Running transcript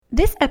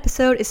This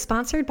episode is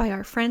sponsored by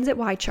our friends at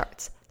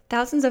YCharts.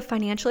 Thousands of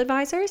financial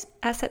advisors,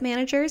 asset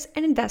managers,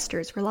 and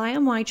investors rely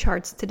on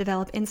YCharts to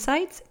develop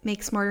insights,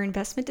 make smarter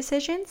investment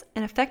decisions,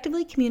 and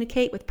effectively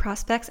communicate with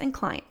prospects and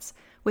clients.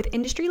 With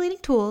industry-leading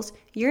tools,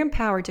 you're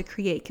empowered to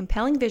create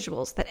compelling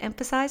visuals that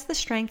emphasize the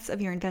strengths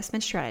of your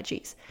investment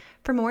strategies.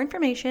 For more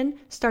information,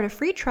 start a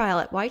free trial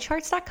at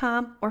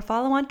ycharts.com or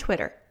follow on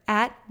Twitter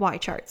at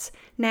YCharts.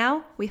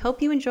 Now, we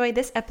hope you enjoyed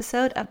this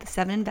episode of the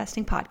 7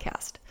 Investing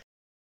Podcast.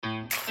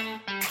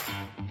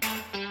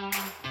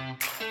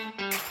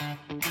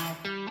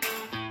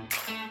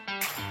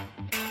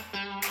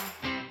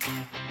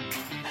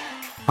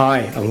 Hi,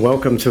 and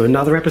welcome to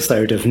another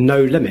episode of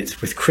No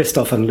Limit with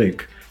Krzysztof and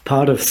Luke,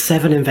 part of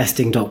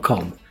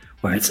 7investing.com,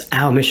 where it's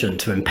our mission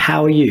to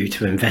empower you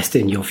to invest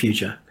in your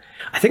future.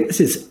 I think this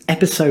is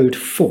episode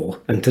 4,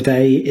 and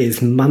today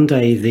is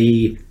Monday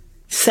the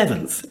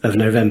 7th of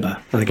November,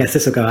 and I guess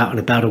this will go out in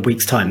about a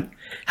week's time.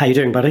 How you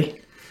doing,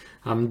 buddy?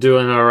 I'm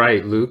doing all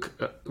right, Luke.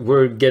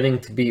 We're getting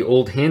to be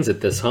old hands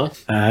at this, huh?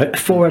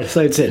 4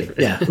 episodes in,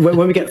 yeah.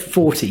 When we get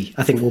 40,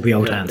 I think we'll be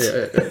old hands.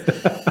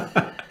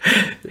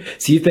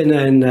 So you've been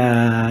in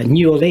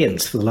New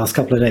Orleans for the last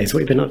couple of days.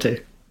 What have you been up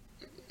to?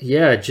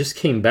 Yeah, I just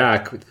came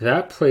back.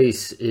 That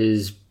place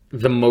is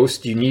the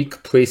most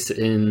unique place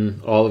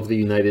in all of the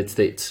United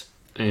States.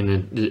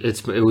 And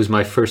it was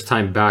my first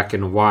time back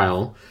in a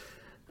while.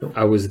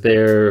 I was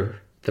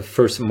there the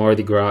first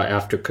Mardi Gras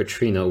after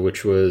Katrina,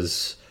 which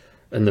was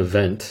an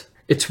event.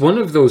 It's one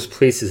of those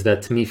places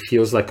that to me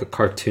feels like a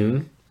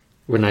cartoon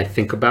when I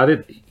think about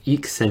it.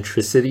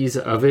 Eccentricities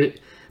of it.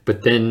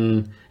 But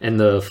then, and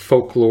the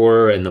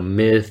folklore and the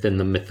myth and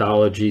the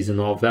mythologies and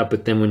all of that.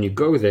 But then when you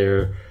go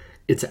there,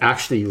 it's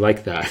actually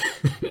like that.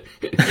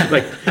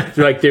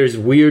 like there's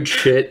weird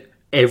shit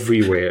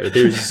everywhere.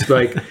 There's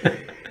like,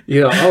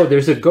 oh,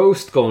 there's a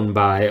ghost going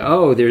by.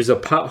 Oh, there's a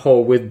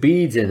pothole with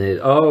beads in it.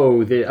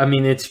 Oh,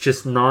 it's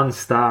just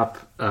nonstop.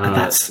 And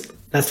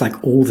that's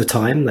like all the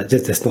time.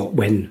 That's not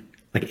when.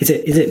 Like, is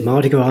it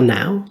Mardi Gras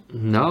now?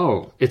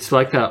 No, it's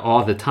like that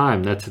all the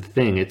time. That's the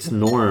thing. Its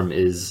norm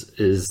is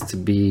to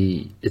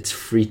be its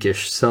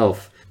freakish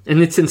self, and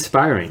it's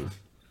inspiring.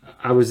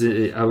 I was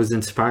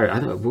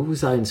inspired. What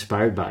was I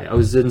inspired by? I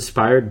was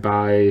inspired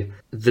by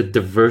the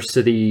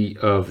diversity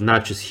of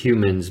not just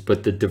humans,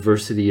 but the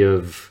diversity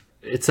of.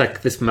 It's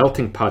like this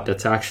melting pot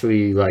that's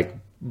actually like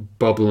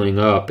bubbling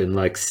up and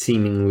like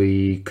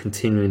seemingly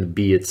continuing to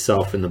be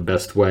itself in the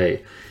best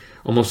way,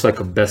 almost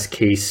like a best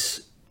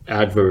case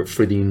advert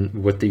for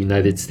what the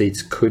United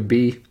States could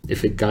be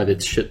if it got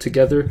its shit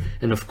together.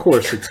 And of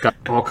course it's got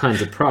all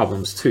kinds of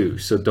problems too,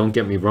 so don't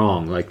get me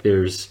wrong, like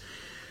there's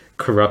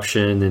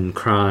corruption and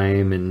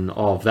crime and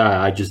all of that.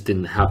 I just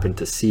didn't happen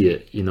to see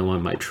it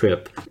on my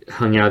trip.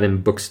 Hung out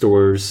in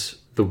bookstores.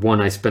 The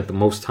one I spent the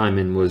most time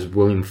in was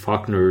William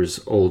Faulkner's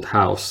old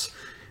house,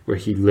 where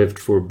he lived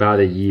for about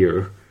a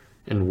year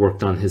and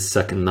worked on his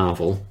second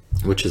novel,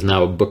 which is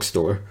now a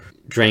bookstore.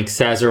 Drank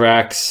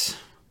Sazeracs,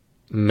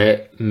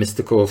 met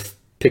mystical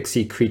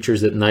pixie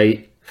creatures at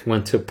night,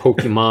 went to a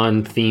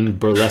Pokemon-themed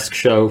burlesque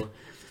show.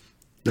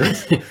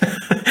 Nice.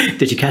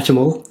 Did you catch them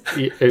all?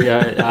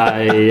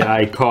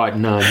 I caught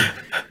none.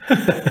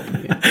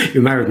 You're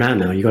a married man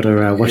now. You got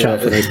to watch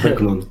out for those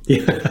Pokemon.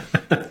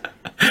 Yeah.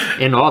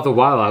 And all the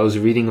while, I was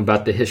reading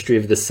about the history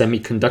of the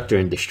semiconductor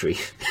industry.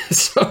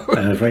 So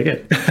very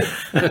good.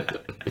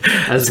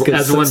 as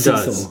one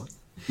does.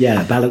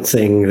 Yeah,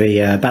 balancing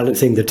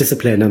the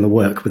discipline and the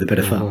work with a bit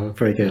of fun.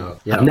 Very good.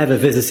 Yeah. I've never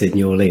visited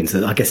New Orleans.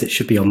 I guess it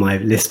should be on my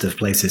list of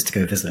places to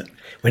go visit.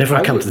 Whenever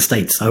I come to the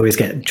States, I always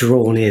get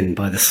drawn in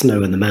by the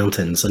snow and the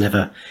mountains. I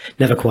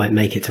never quite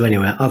make it to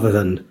anywhere other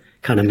than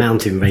kind of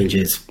mountain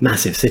ranges,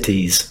 massive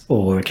cities,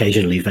 or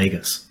occasionally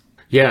Vegas.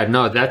 Yeah,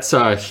 no, that's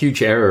a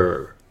huge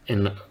error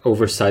and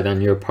oversight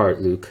on your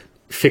part, Luke.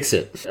 Fix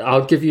it.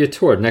 I'll give you a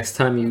tour. Next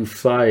time you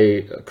fly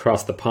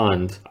across the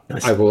pond,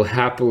 nice. I will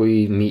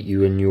happily meet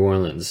you in New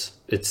Orleans.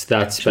 It's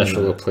that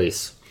special a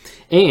place.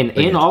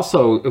 And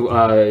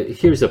also,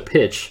 here's a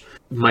pitch.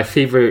 My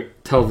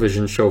favorite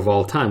television show of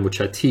all time,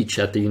 which I teach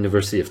at the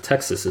University of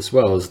Texas as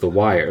well, is The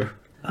Wire.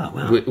 Oh,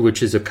 wow.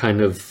 Which is a kind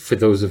of, for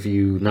those of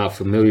you not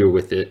familiar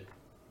with it,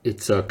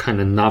 it's a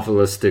kind of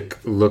novelistic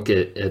look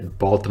at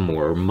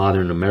Baltimore or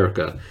modern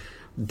America.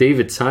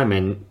 David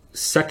Simon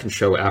second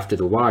show after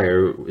The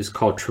Wire is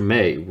called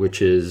Treme, which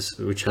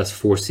has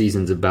 4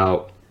 seasons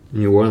about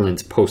New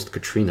Orleans post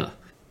Katrina.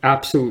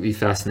 Absolutely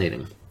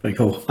fascinating. Very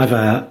cool.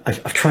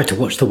 I've tried to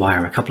watch The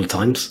Wire a couple of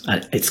times.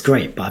 It's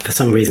great, but for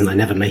some reason I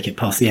never make it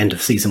past the end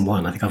of season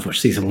 1. I think I've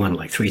watched season 1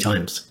 like 3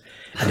 times.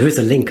 And there is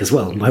a link as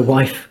well. My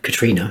wife,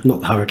 Katrina,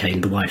 not the hurricane,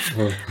 the wife,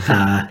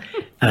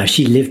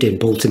 she lived in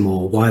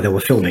Baltimore while they were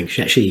filming.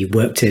 She actually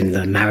worked in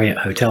the Marriott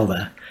Hotel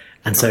there.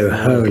 And so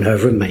her and her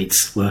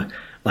roommates were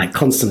like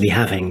constantly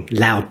having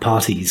loud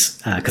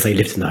parties because they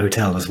lived in the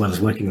hotel as well as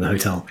working in the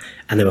hotel.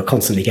 And they were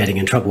constantly getting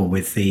in trouble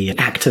with the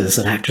actors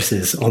and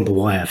actresses on The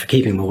Wire for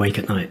keeping them awake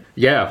at night.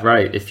 Yeah,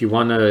 right. If you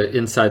want an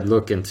inside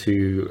look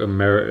into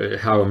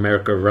how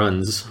America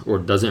runs or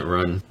doesn't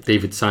run,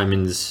 David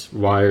Simon's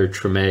Wire,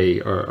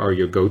 Treme are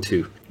your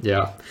go-to.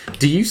 Yeah.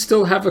 Do you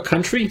still have a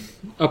country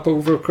up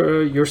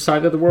over your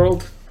side of the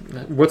world?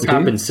 What's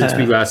happened since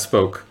we last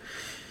spoke?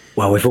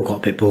 Well, we've all got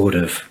a bit bored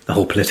of the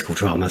whole political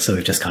drama, so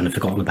we've just kind of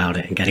forgotten about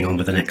it and getting on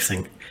with the next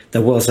thing.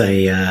 There was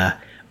a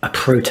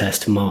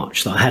protest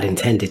march that I had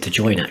intended to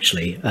join,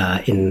 actually,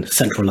 in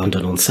central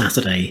London on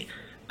Saturday,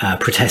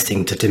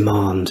 protesting to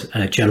demand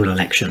a general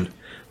election.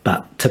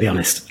 But to be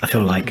honest, I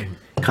feel like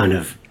kind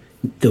of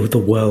the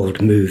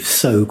world moves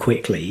so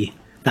quickly.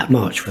 That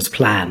march was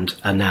planned,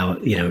 and now,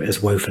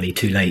 it's woefully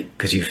too late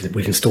because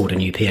we've installed a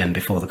new PM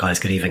before the guys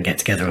could even get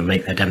together and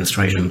make their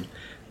demonstration.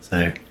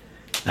 So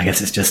I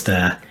guess it's just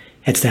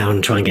heads down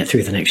and try and get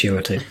through the next year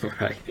or two.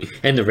 Right.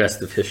 And the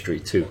rest of history,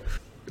 too.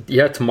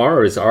 Yeah,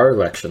 tomorrow is our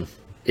election.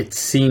 It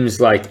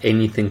seems like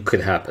anything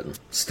could happen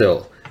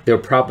still. There are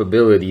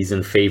probabilities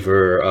in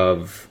favor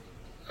of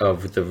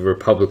the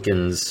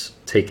Republicans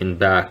taking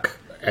back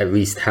at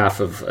least half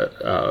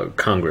of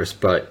Congress,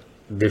 but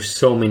there's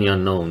so many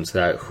unknowns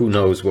that who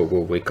knows what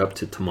we'll wake up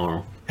to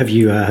tomorrow. Have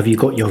you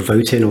got your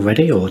vote in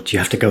already, or do you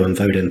have to go and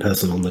vote in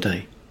person on the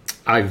day?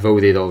 I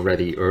voted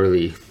already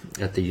early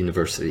at the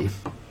university.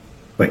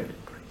 Wait.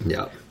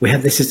 Yeah.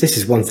 This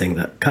is one thing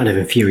that kind of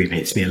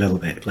infuriates me a little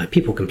bit. Like,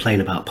 people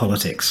complain about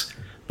politics,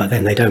 but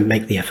then they don't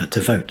make the effort to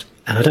vote.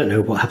 And I don't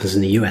know what happens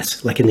in the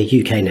US. Like in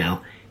the UK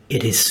now,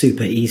 it is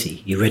super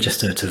easy. You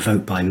register to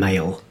vote by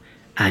mail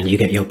and you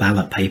get your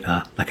ballot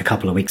paper like a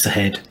couple of weeks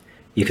ahead.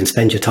 You can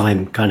spend your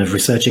time kind of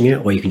researching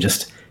it, or you can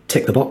just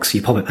tick the box,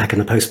 you pop it back in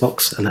the post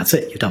box, and that's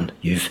it. You're done.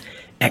 You've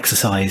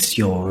exercised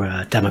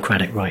your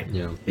democratic right.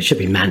 Yeah. It should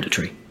be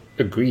mandatory.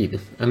 Agreed.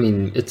 I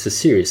mean, it's a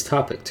serious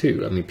topic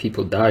too. I mean,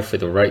 people die for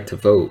the right to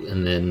vote,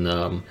 and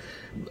then,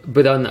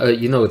 but on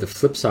the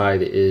flip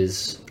side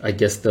is, I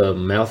guess, the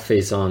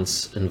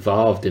malfeasance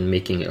involved in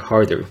making it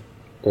harder,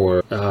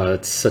 or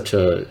it's such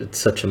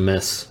a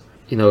mess.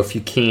 If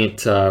you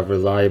can't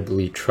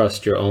reliably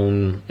trust your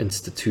own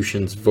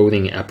institution's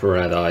voting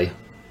apparatus,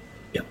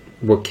 yep,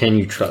 what can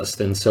you trust?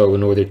 And so,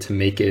 in order to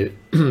make it,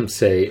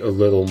 say, a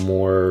little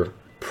more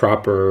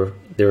proper,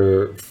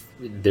 there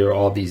are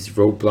all these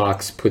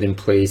roadblocks put in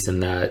place,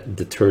 and that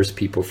deters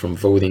people from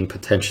voting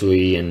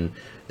potentially, and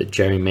the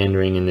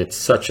gerrymandering, and it's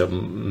such a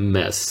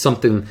mess.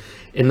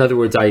 In other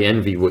words, I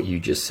envy what you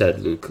just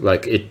said, Luke.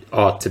 Like, it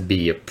ought to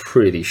be a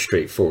pretty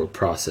straightforward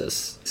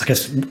process. I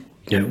guess,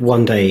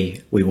 one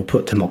day we will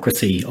put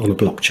democracy on a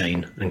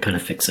blockchain and kind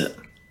of fix it,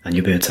 and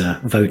you'll be able to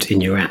vote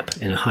in your app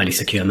in a highly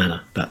secure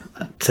manner. But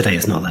today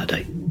is not that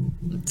day.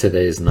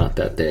 Today is not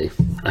that day.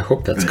 I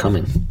hope that's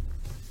coming.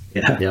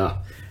 Yeah.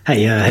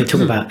 Hey,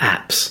 talking about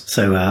apps.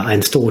 So I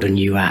installed a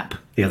new app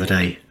the other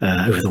day,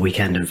 over the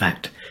weekend, in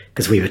fact,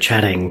 because we were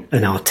chatting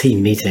in our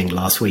team meeting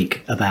last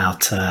week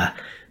about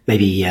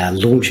maybe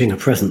launching a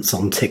presence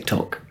on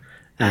TikTok.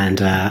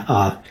 And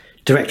our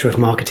director of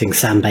marketing,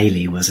 Sam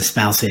Bailey, was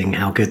espousing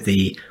how good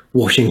the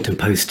Washington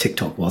Post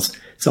TikTok was.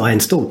 So I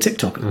installed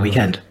TikTok at the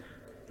weekend.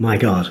 My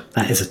God,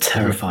 that is a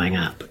terrifying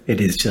app.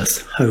 It is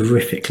just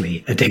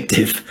horrifically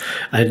addictive.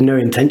 I had no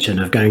intention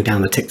of going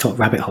down the TikTok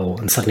rabbit hole,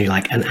 and suddenly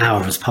like an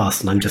hour has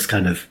passed and I'm just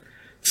kind of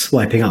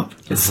swiping up.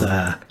 It's,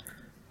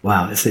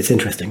 wow, it's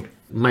interesting.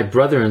 My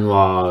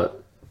brother-in-law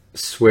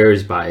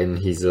swears by it, and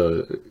he's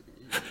a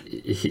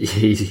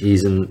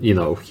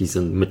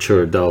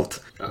mature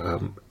adult.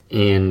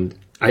 And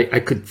I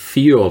could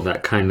feel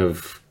that kind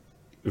of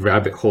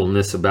rabbit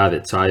hole-ness about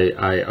it. So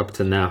I up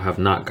to now have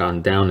not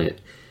gone down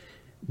it.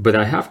 But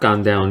I have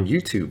gone down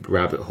YouTube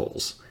rabbit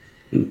holes.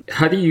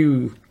 How do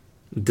you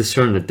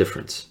discern the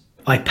difference?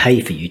 I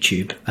pay for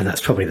YouTube, and that's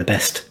probably the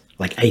best,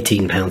 like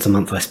 £18 a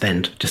month I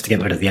spend just to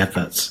get rid of the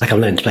adverts. Like, I'm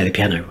learning to play the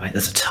piano, right?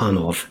 There's a ton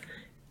of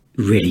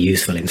really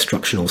useful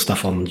instructional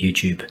stuff on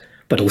YouTube,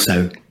 but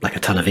also like a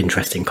ton of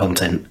interesting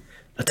content,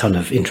 a ton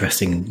of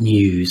interesting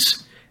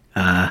news.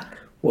 What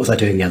was I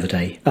doing the other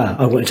day?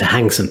 I wanted to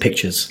hang some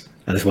pictures.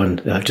 There's one,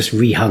 I've just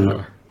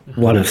rehung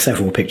one of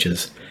several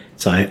pictures.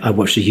 So I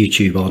watched a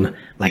YouTube on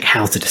like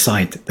how to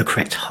decide the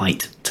correct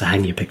height to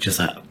hang your pictures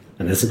at.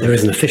 And there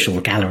is an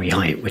official gallery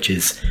height, which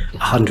is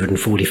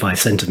 145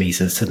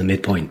 centimeters to the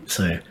midpoint.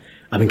 So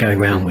I've been going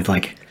around with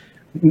like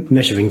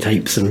measuring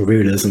tapes and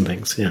rulers and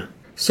things. Yeah.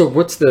 So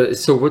what's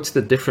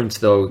the difference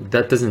though?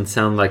 That doesn't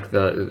sound like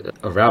a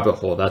rabbit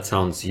hole. That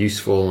sounds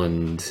useful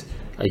and,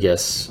 I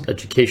guess,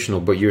 educational.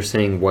 But you're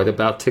saying what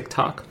about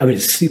TikTok? I mean,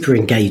 it's super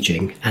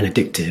engaging and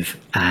addictive,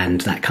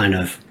 and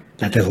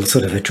that little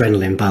sort of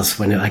adrenaline buzz,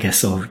 or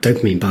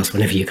dopamine buzz,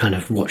 whenever you kind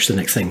of watch the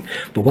next thing.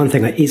 But one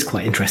thing that is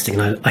quite interesting,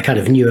 and I kind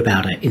of knew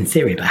about it in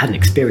theory, but hadn't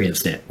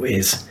experienced it,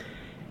 is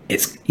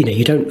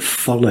you don't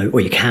follow,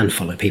 or you can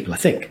follow people, I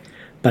think,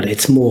 but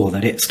it's more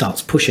that it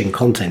starts pushing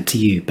content to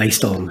you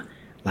based on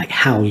like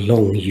how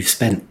long you've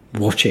spent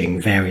watching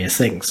various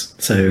things.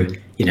 So,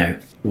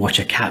 watch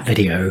a cat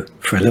video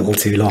for a little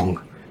too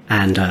long,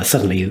 and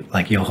suddenly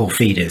like your whole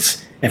feed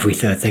is, every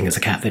third thing is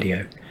a cat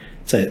video.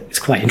 So it's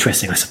quite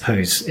interesting, I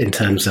suppose, in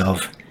terms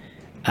of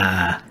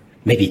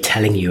maybe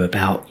telling you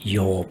about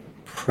your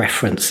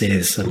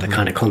preferences and the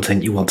kind of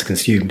content you want to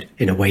consume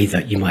in a way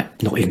that you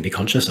might not even be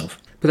conscious of.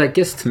 But I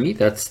guess to me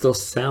that still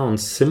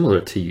sounds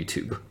similar to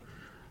YouTube.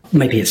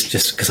 maybe it's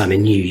just because I'm a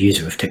new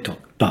user of TikTok,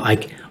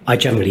 but I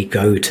generally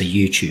go to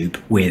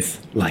YouTube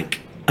with like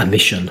a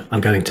mission.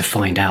 I'm going to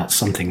find out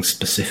something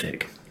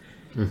specific.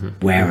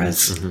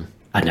 Whereas,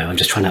 I don't know, I'm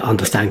just trying to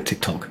understand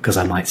TikTok because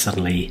I might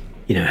suddenly,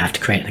 have to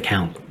create an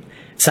account.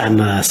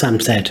 Sam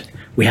said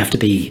we have to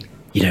be,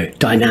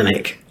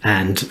 dynamic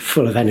and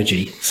full of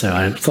energy. So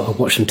I thought I'd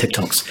watch some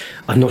TikToks.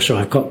 I'm not sure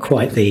I've got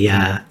quite the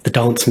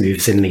dance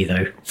moves in me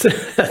though.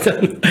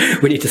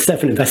 We need a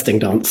 7 investing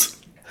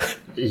dance.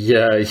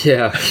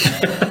 Yeah.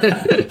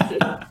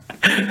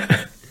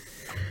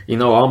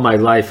 All my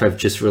life I've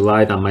just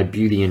relied on my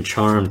beauty and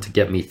charm to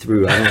get me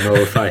through. I don't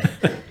know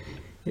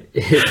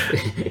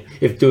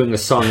if doing a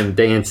song and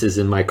dance is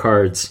in my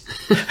cards.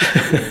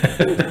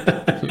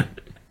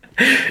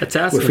 That's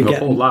asking a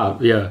whole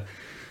lot. Yeah.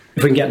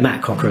 If we can get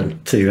Matt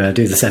Cochran to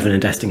do the 7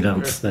 investing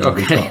dance, then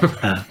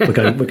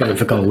we're going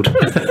for gold.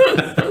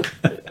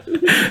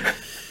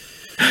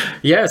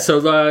 Yeah.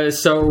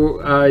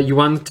 So you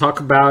want to talk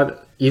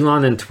about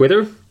Elon and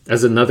Twitter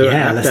as another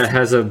app that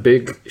has a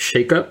big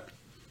shakeup?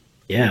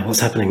 Yeah. What's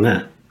happening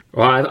there?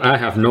 Well, I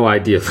have no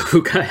idea,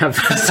 Luke. I have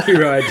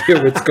zero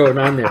idea what's going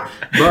on there.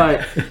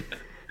 But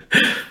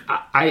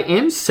I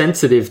am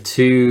sensitive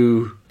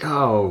to,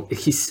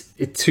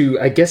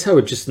 I guess I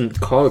would just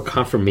call it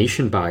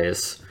confirmation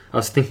bias. I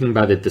was thinking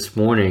about it this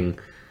morning,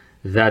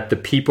 that the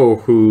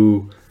people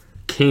who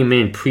came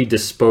in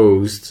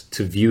predisposed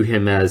to view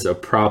him as a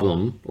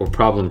problem or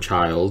problem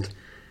child,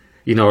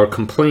 are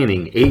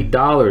complaining,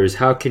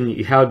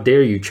 $8, how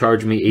dare you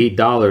charge me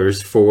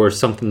 $8 for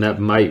something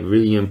that might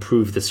really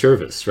improve the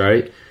service,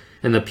 right?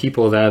 And the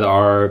people that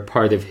are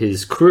part of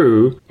his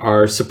crew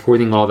are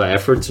supporting all the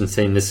efforts and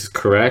saying this is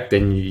correct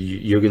and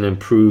you're going to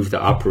improve the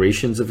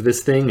operations of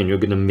this thing and you're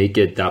going to make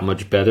it that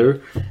much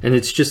better. And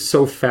it's just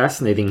so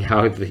fascinating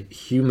how the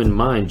human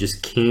mind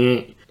just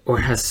can't, or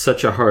has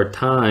such a hard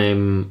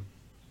time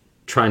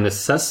trying to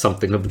assess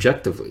something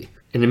objectively.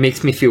 And it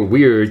makes me feel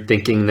weird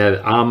thinking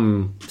that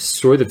I'm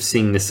sort of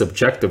seeing this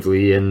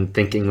objectively and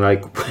thinking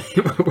like,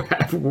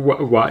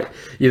 why?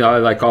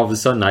 Like all of a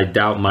sudden I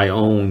doubt my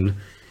own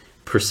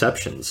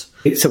perceptions.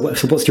 So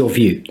what's your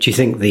view? Do you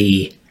think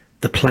the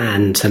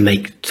plan to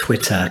make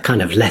Twitter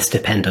kind of less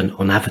dependent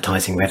on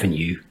advertising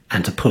revenue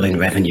and to pull in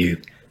revenue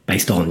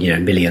based on,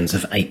 millions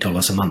of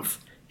 $8 a month,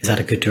 is that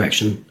a good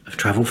direction of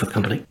travel for the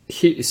company?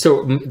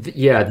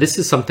 This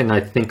is something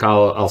I think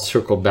I'll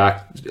circle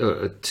back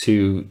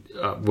to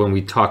when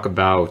we talk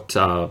about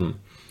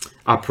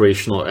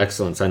operational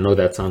excellence. I know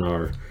that's on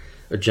our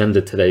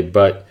agenda today,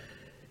 but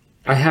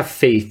I have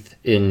faith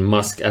in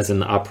Musk as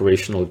an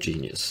operational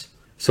genius.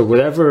 So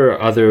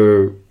whatever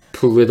other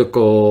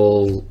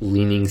political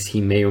leanings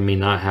he may or may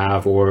not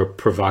have, or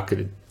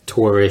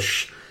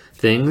provocatorish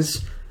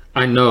things,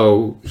 I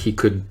know he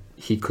could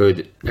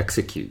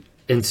execute.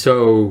 And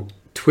so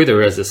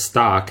Twitter as a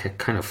stock had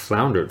kind of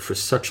floundered for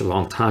such a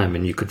long time,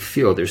 and you could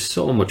feel there's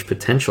so much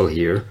potential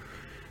here,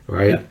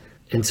 right? Yeah.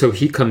 And so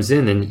he comes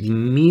in and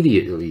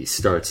immediately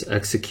starts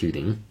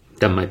executing.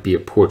 That might be a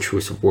poor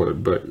choice of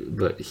word,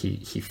 but he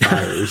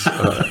fires.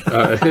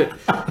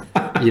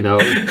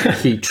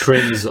 He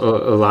trims a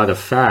lot of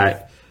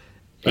fat,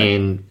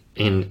 and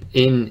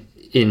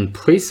in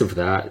place of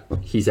that,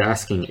 he's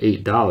asking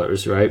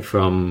 $8, right,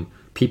 from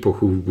people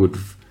who would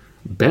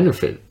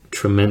benefit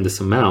tremendous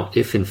amount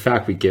if in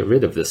fact we get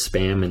rid of the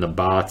spam and the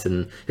bots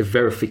and if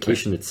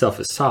verification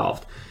itself is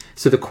solved.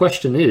 So the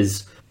question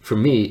is, for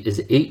me, is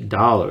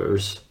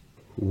 $8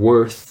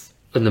 worth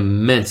an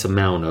immense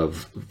amount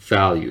of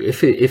value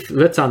if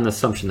let's on the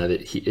assumption that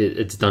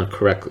it's done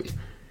correctly,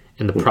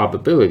 and the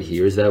probability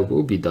here is that it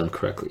will be done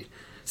correctly.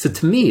 So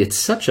to me, it's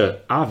such an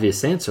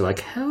obvious answer, like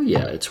hell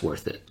yeah, it's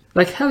worth it.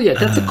 Like hell yeah,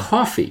 that's a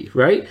coffee,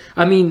 right?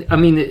 I mean, I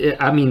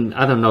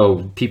don't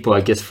know. People,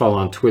 I guess, follow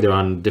on Twitter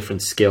on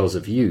different scales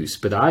of use,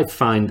 but I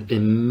find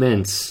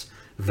immense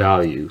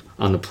value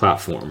on the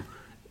platform,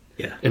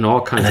 in all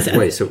kinds of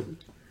ways. So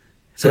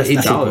that's an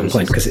important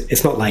point, because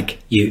it's not like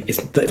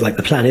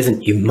the plan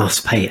isn't you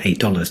must pay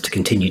 $8 to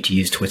continue to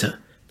use Twitter.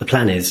 The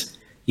plan is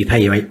you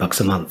pay your $8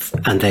 a month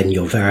and then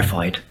you're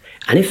verified.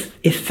 And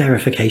if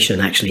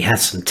verification actually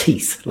has some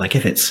teeth, like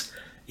if it's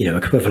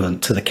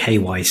equivalent to the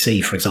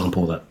KYC, for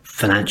example, that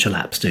financial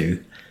apps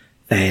do,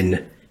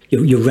 then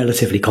you're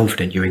relatively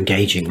confident you're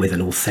engaging with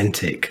an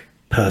authentic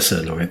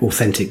person or an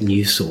authentic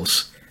news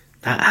source.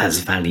 That has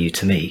value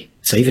to me.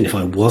 So even if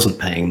I wasn't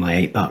paying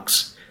my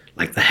 $8,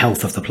 like the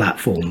health of the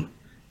platform,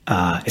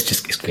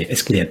 it's going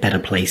to be a better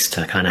place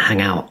to kind of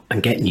hang out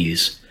and get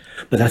news.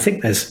 But I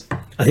think there's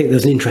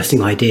an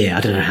interesting idea.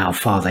 I don't know how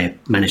far they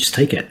managed to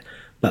take it,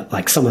 but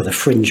like some of the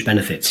fringe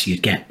benefits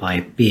you'd get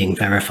by being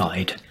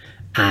verified,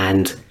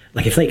 and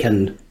like if they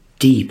can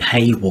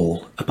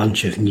de-paywall a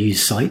bunch of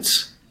news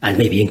sites and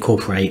maybe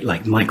incorporate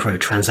like micro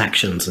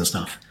transactions and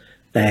stuff,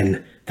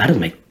 then that'll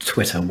make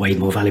Twitter way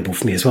more valuable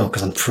for me as well,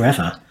 because I'm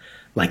forever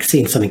like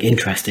seeing something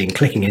interesting,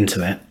 clicking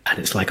into it, and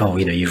it's like, oh,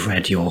 you've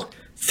read your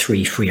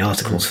 3 free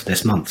articles for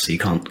this month, so you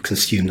can't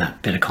consume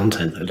that bit of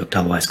content that looked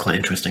otherwise quite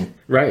interesting.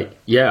 Right.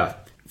 Yeah.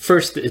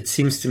 First, it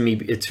seems to me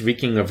it's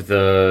reeking of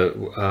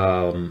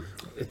the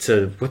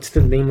what's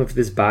the name of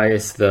this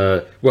bias?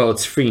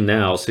 It's free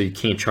now, so you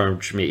can't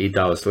charge me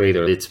 $8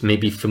 later. It's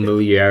maybe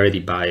familiarity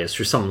bias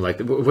or something like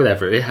that.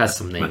 Whatever. It has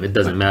some name. It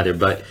doesn't matter.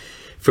 But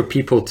for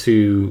people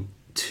to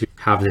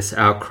have this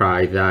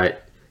outcry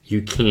that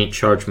you can't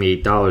charge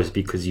me $8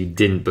 because you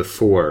didn't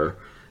before,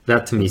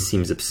 that to me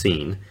seems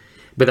obscene.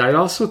 But I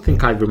also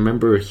think I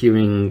remember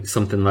hearing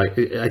something like,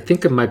 I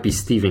think it might be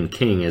Stephen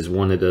King as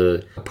one of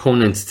the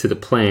opponents to the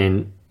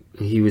plan.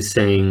 He was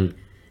saying,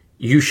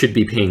 you should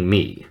be paying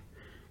me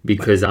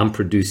because I'm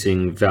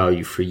producing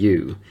value for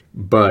you.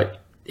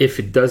 But if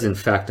it does in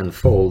fact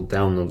unfold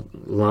down the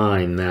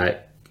line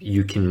that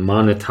you can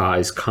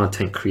monetize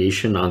content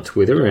creation on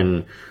Twitter,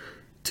 and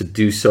to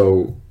do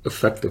so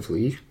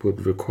effectively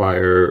would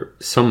require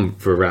some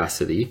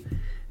veracity,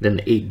 then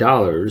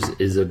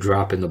 $8 is a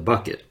drop in the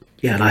bucket.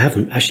 Yeah, and I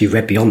haven't actually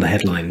read beyond the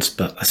headlines,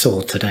 but I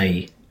saw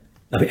today,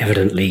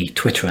 evidently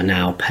Twitter are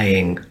now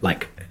paying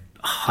like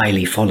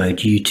highly followed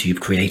YouTube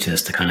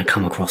creators to kind of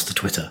come across to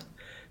Twitter.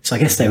 So I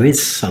guess there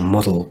is some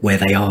model where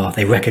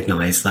they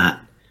recognize that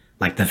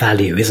like the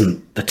value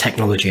isn't the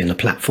technology and the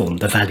platform,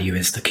 the value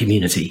is the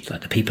community,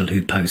 like the people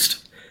who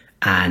post,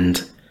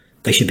 and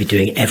they should be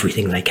doing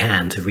everything they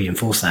can to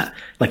reinforce that.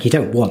 Like, you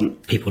don't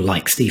want people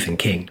like Stephen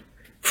King,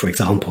 for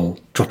example,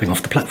 dropping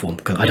off the platform,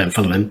 because I don't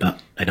follow him, but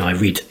I know I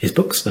read his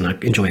books and I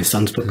enjoy his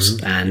son's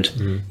books, and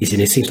he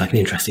seems like an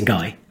interesting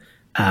guy.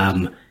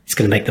 It's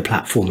going to make the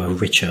platform a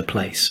richer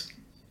place.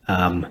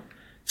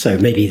 So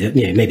maybe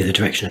the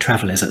direction of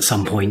travel is at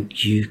some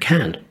point you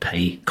can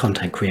pay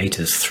content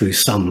creators through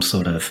some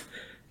sort of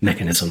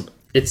mechanism.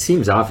 It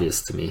seems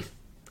obvious to me.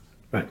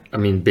 Right. I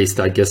mean, based,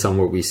 I guess, on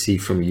what we see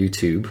from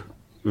YouTube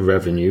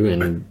revenue,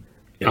 and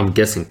I'm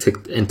guessing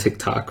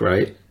TikTok,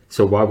 right?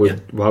 So why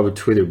would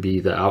Twitter be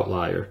the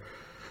outlier?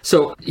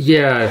 So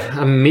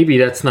I mean, maybe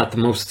that's not the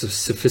most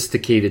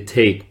sophisticated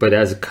take, but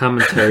as a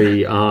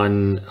commentary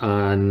on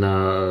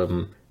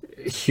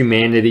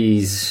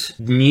humanity's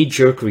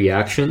knee-jerk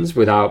reactions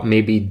without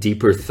maybe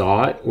deeper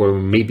thought, or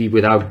maybe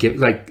without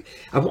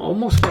I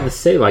almost want to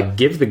say, like,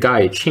 give the guy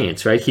a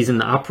chance, right? He's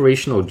an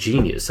operational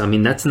genius. I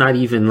mean, that's not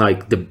even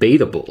like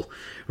debatable,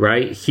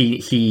 right?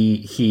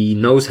 He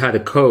knows how to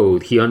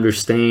code. He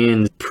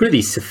understands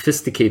pretty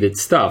sophisticated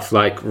stuff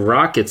like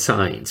rocket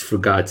science, for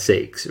God's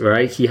sakes,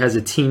 right? He has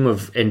a team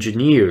of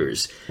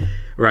engineers,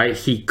 right?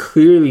 He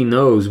clearly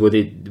knows what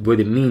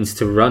it means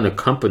to run a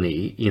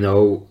company,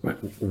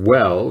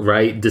 well,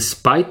 right?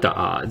 Despite the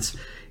odds.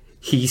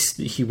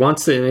 He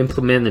wants to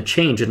implement a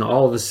change, and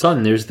all of a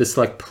sudden there's this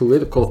like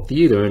political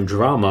theater and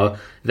drama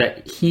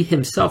that he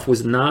himself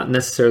was not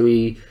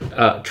necessarily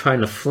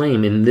trying to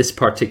flame in this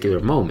particular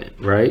moment,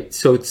 right?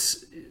 So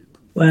it's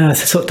a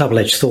sort of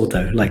double-edged sword,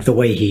 though. Like the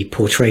way he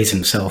portrays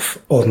himself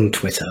on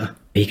Twitter,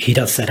 he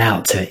does set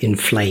out to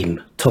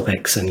inflame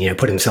topics and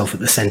put himself at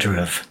the center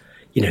of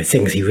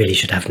things he really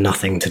should have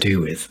nothing to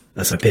do with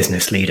as a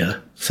business leader.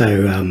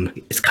 So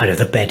it's kind of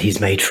the bed he's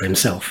made for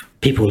himself.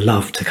 People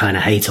love to kind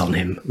of hate on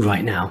him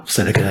right now,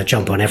 so they're going to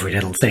jump on every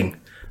little thing.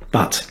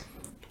 But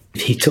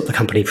he took the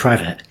company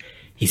private.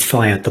 He's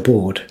fired the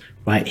board,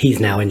 right? He's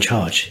now in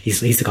charge. He's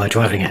the guy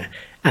driving it,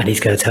 and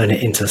he's going to turn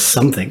it into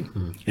something.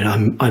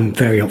 I'm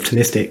very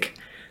optimistic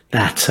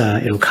that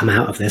it'll come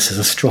out of this as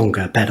a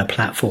stronger, better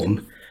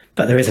platform.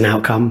 But there is an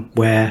outcome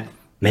where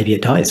maybe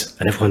it dies,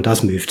 and everyone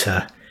does move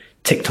to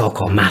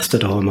TikTok or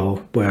Mastodon or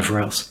wherever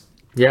else.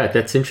 Yeah,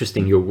 that's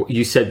interesting.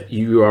 You said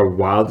you are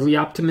wildly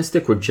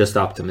optimistic or just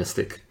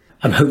optimistic?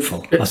 I'm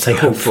hopeful. I'll say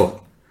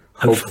hopeful.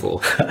 Hopeful.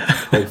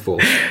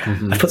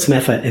 Mm-hmm. I've put some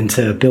effort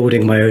into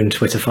building my own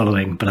Twitter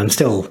following, but I'm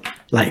still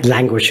like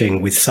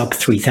languishing with sub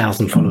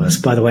 3,000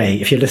 followers. By the way,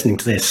 if you're listening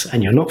to this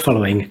and you're not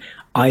following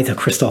either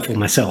Krzysztof or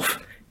myself,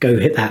 go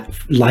hit that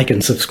like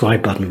and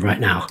subscribe button right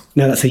now.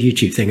 No, that's a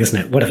YouTube thing, isn't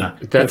it? Whatever.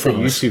 That's a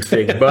YouTube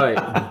thing,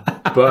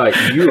 but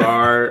you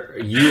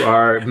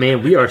are,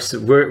 man,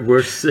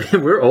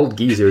 we're old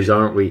geezers,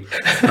 aren't we?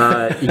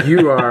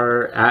 You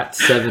are at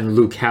 7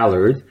 Luke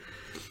Hallard,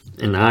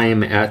 and I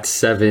am at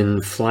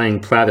 7 Flying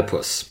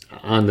Platypus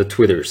on the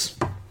Twitters.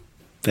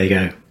 There you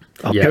go.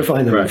 I'll go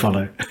find them and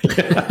follow.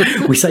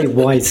 We say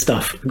wise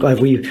stuff.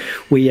 We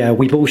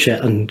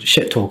bullshit and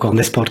shit talk on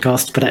this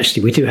podcast, but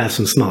actually we do have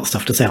some smart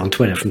stuff to say on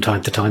Twitter from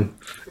time to time.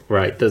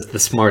 Right, that's the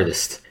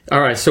smartest.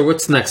 All right, so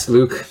what's next,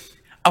 Luke?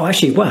 Oh,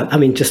 actually, well, I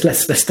mean, just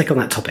let's stick on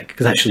that topic,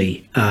 because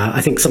actually I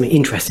think something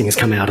interesting has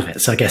come out of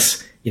it. So I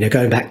guess,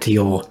 going back to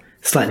your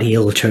slightly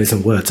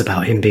ill-chosen words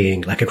about him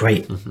being like a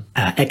great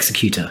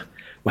executor,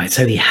 right?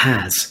 So he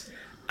has...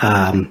 he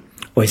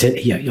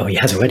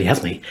has already,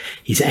 hasn't he?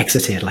 He's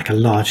exited like a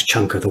large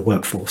chunk of the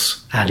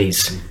workforce, and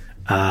he's,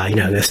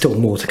 there's still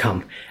more to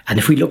come. And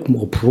if we look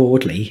more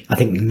broadly, I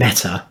think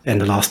Meta in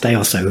the last day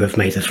or so have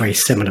made a very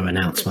similar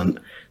announcement.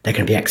 They're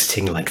going to be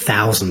exiting like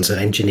thousands of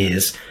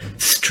engineers.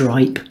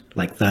 Stripe,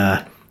 like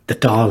the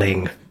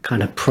darling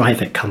kind of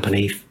private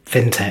company,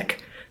 fintech,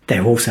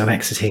 they're also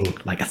exiting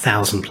like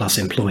 1,000+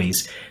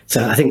 employees.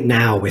 So I think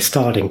now we're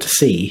starting to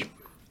see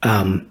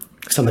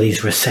some of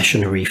these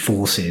recessionary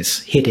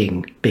forces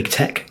hitting big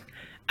tech.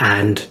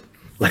 And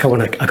like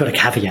I got to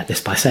caveat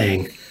this by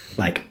saying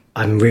like,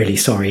 I'm really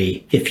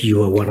sorry if you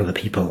were one of the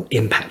people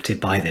impacted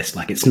by this.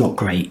 Like, it's not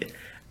great.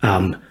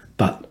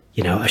 But,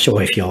 I'm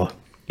sure if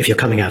you're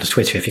coming out of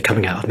Twitter, if you're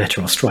coming out of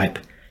Meta or Stripe,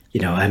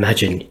 I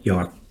imagine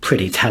you're a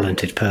pretty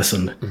talented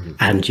person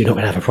and you're not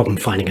going to have a problem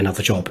finding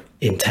another job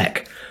in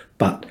tech.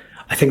 But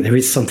I think there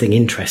is something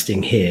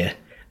interesting here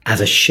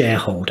as a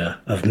shareholder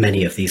of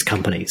many of these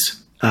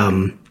companies.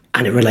 And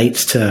it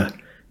relates to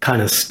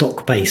kind of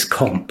stock-based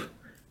comp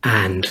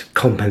and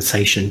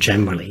compensation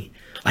generally.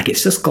 Like,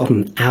 it's just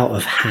gotten out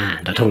of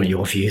hand. I don't know what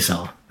your views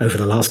are over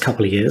the last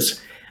couple of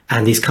years.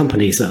 And these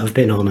companies that have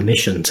been on a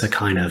mission to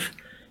kind of,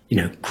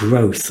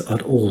 growth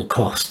at all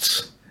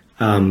costs,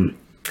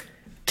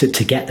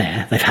 to get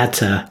there, they've had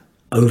to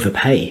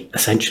overpay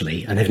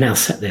essentially. And they've now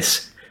set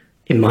this,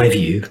 in my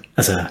view,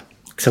 as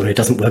someone who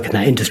doesn't work in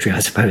that industry, I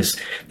suppose,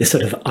 this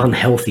sort of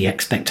unhealthy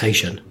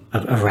expectation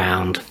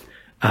around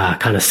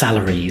kind of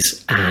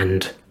salaries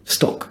and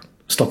stock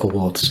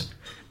awards.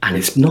 And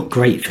it's not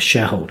great for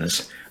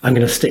shareholders. I'm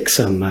going to stick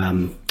some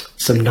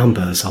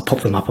numbers. I'll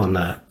pop them up on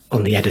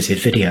the edited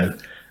video.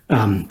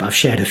 But I've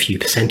shared a few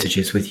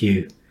percentages with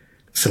you.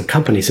 Some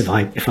companies, if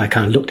I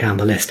kind of look down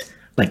the list,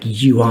 like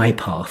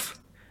UiPath,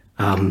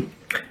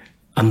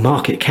 a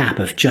market cap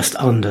of just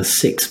under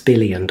 $6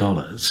 billion,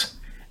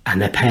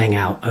 and they're paying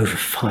out over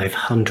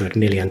 $500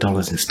 million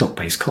in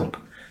stock-based comp.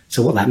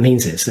 So what that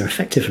means is they're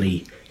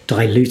effectively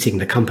diluting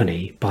the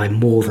company by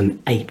more than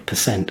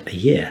 8% a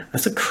year.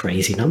 That's a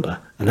crazy number.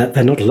 And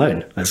they're not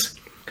alone. As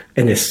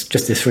in this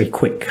very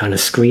quick kind of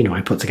screener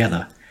I put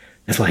together,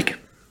 there's like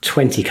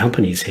 20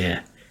 companies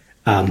here.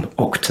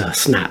 Okta,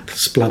 Snap,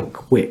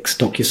 Splunk, Wix,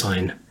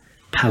 DocuSign,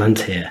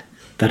 Palantir,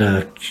 that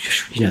are,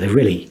 they're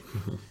really,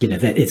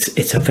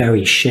 it's a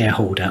very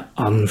shareholder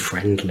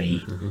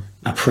unfriendly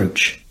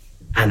approach.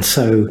 And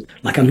so,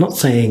 like, I'm not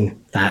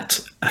saying that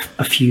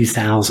a few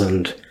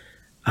thousand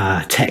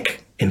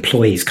tech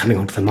employees coming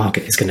onto the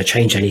market is going to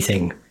change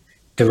anything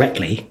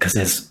directly,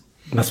 because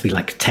must be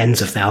like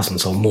tens of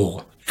thousands or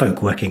more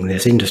folk working in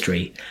this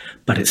industry.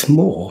 But it's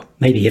more,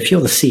 maybe if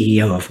you're the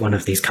CEO of one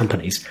of these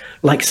companies,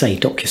 like, say,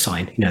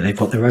 DocuSign, they've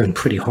got their own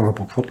pretty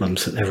horrible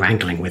problems that they're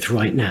wrangling with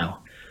right now.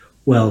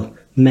 Well,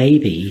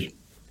 maybe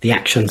the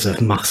actions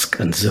of Musk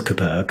and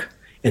Zuckerberg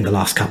in the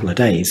last couple of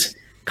days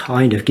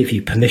kind of give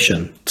you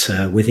permission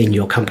to, within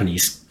your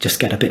companies, just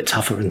get a bit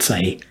tougher and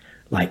say,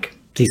 like,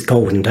 these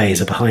golden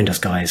days are behind us,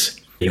 guys.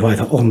 You're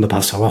either on the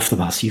bus or off the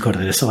bus. You've got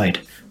to decide.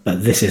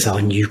 But this is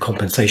our new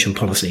compensation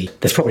policy.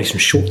 There's probably some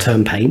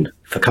short-term pain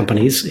for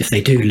companies if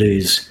they do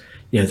lose,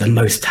 the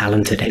most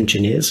talented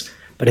engineers.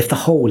 But if the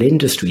whole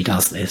industry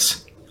does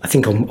this, I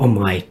think on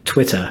my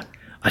Twitter,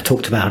 I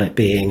talked about it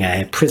being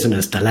a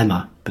prisoner's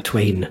dilemma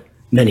between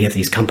many of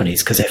these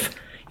companies. Because if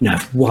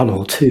one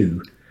or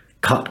two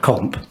cut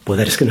comp, well,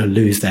 they're just going to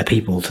lose their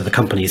people to the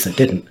companies that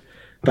didn't.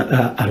 But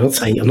I'm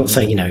not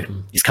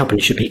saying these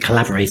companies should be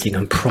collaborating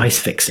and price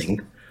fixing.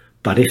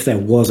 But if there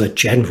was a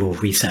general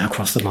reset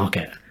across the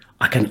market,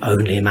 I can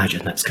only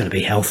imagine that's going to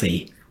be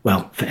healthy,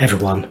 well, for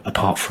everyone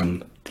apart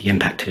from the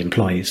impacted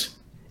employees.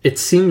 It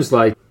seems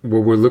like what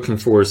we're looking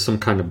for is some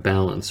kind of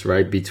balance,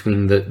 right,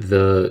 between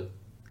the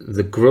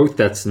growth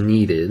that's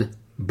needed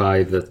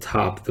by the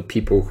top, the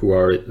people who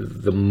are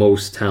the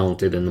most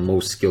talented and the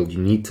most skilled.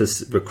 You need to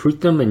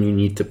recruit them and you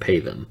need to pay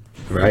them,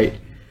 right?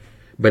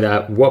 But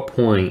at what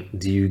point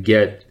do you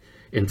get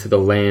into the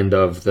land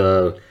of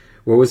the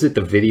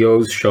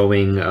videos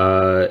showing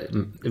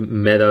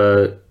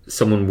Meta,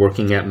 someone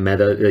working at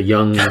Meta, a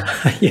young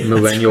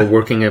millennial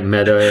working at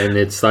Meta, and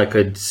it's like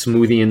a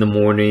smoothie in the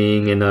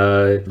morning and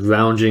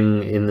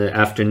lounging in the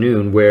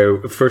afternoon,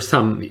 where first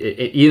time,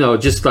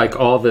 just like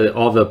all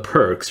the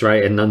perks,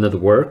 right, and none of the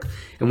work.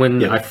 And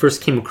when I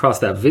first came across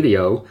that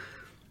video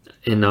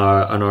on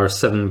our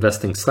 7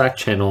 Investing Slack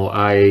channel,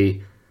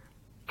 I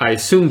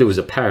assumed it was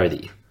a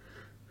parody,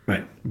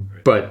 right?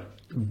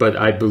 But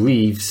I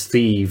believe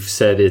Steve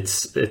said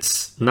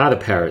it's not a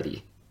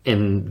parody,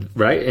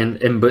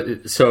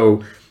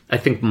 so I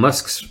think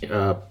Musk's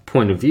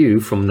point of view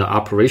from the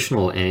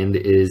operational end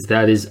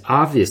is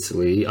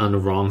obviously on the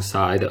wrong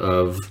side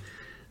of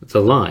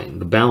the line,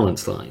 the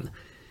balance line,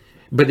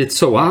 but it's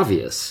so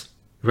obvious,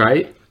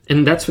 right?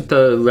 And that's what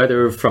the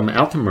letter from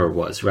Altimer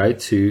was, right,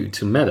 to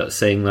Meta,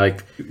 saying,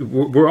 like,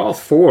 we're all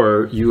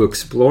for you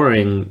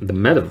exploring the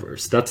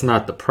metaverse. That's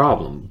not the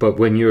problem. But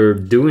when you're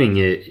doing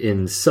it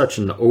in such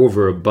an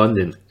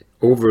overabundant,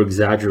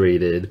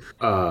 over-exaggerated,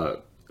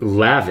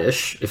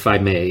 lavish, if I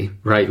may,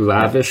 right,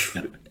 lavish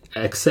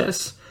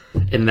excess,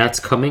 and that's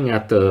coming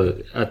at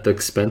the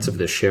expense of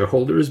the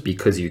shareholders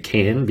because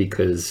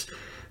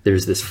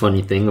there's this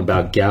funny thing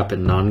about GAAP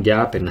and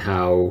non-GAAP and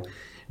how,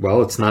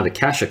 well, it's not a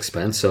cash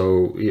expense.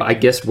 So I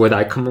guess what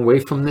I come away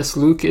from this,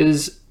 Luke,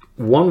 is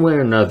one way or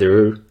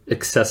another,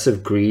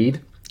 excessive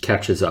greed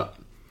catches up.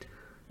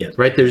 Yeah.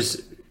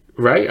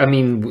 Right? I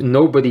mean,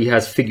 nobody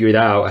has figured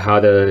out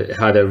how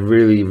to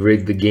really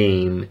rig the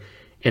game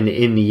and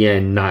in the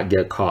end not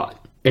get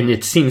caught. And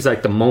it seems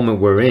like the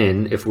moment we're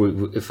in,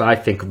 if I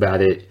think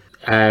about it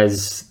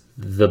as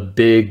the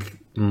big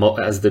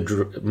as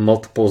the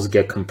multiples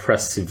get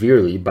compressed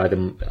severely by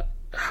the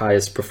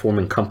highest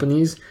performing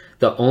companies,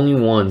 the only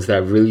ones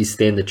that really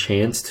stand a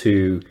chance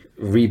to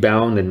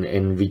rebound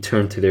and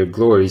return to their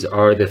glories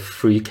are the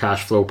free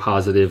cash flow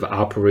positive,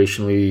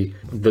 operationally,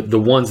 the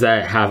ones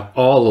that have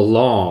all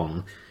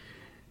along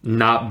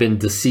not been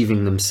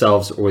deceiving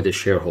themselves or the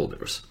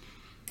shareholders.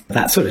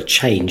 That sort of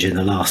change in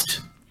the last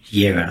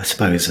year, I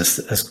suppose,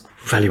 as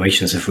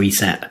valuations have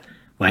reset,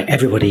 where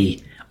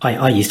everybody,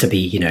 I used to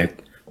be,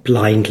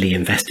 blindly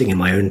investing in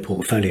my own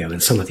portfolio in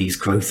some of these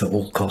growth at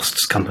all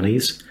costs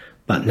companies,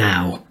 but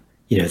now,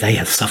 they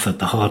have suffered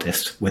the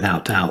hardest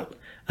without doubt.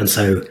 And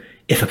so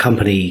if a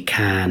company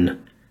can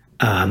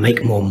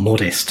make more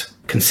modest,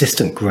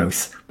 consistent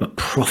growth, but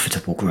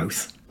profitable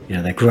growth,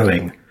 they're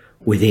growing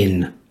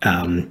within,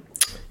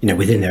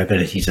 within their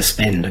ability to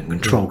spend and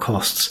control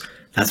costs,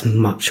 that's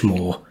much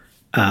more,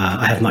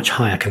 I have much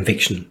higher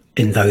conviction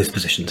in those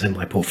positions in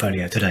my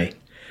portfolio today.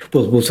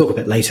 We'll talk a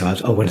bit later.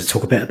 I want to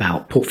talk a bit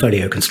about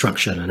portfolio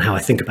construction and how I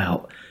think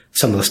about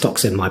some of the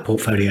stocks in my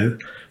portfolio.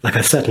 Like,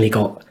 I've certainly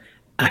got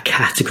a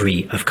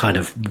category of kind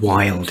of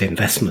wild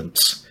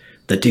investments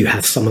that do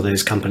have some of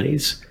those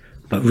companies,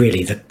 but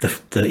really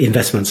the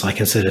investments I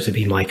consider to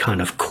be my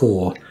kind of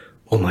core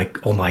or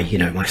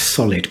my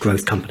solid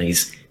growth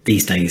companies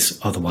these days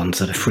are the ones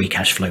that are free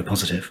cash flow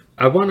positive.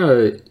 I want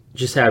to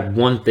just add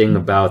one thing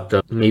about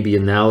the maybe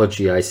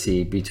analogy I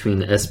see between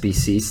the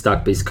SBC,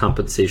 stock-based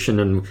compensation,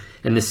 and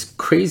this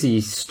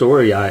crazy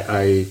story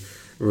I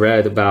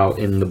read about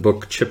in the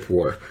book Chip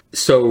War.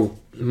 So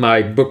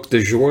my book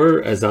du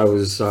jour, as I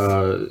was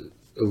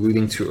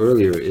alluding to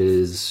earlier,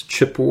 is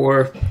Chip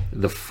War,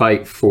 the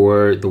fight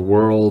for the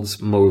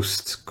world's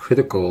most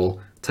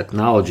critical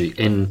technology,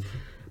 and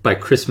by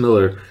Chris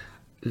Miller.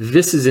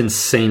 This is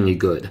insanely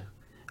good.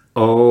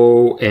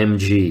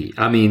 OMG.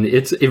 I mean,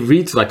 it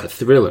reads like a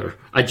thriller.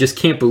 I just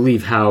can't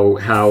believe how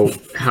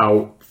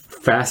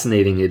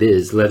fascinating it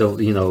is, let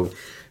alone,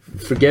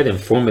 forget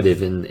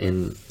informative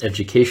and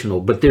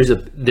educational, but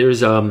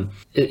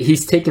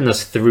he's taken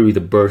us through the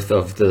birth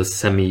of the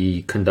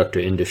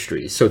semiconductor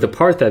industry. So the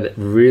part that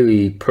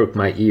really perked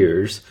my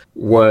ears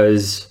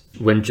was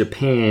when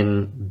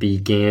Japan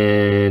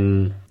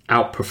began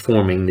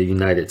outperforming the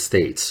United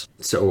States.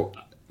 So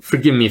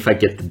forgive me if I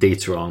get the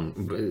dates wrong,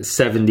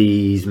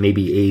 70s,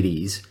 maybe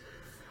 80s.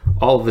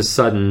 All of a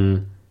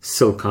sudden,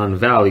 Silicon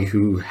Valley,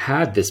 who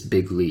had this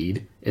big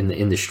lead in the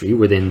industry,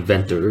 were the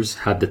inventors,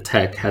 had the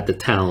tech, had the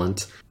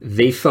talent,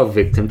 they fell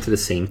victim to the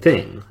same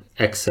thing,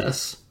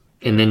 excess.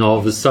 And then all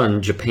of a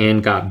sudden,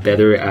 Japan got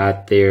better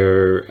at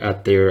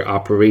their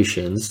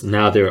operations.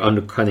 Now they're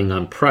undercutting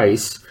on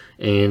price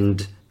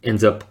and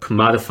ends up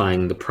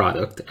commodifying the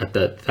product at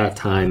that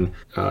time,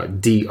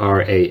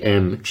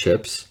 DRAM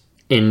chips.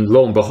 And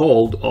lo and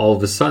behold, all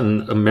of a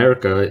sudden,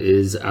 America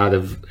is out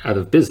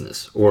of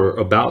business or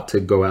about to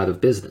go out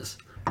of business.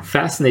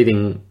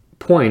 Fascinating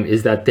point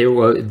is that there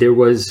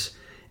was,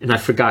 and I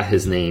forgot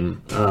his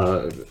name.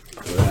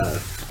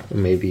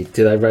 Maybe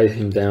did I write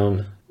him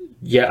down?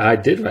 Yeah, I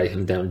did write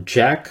him down.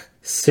 Jack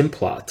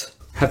Simplot.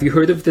 Have you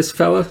heard of this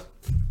fella?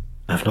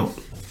 I've not.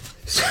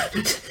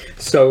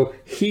 So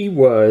he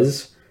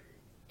was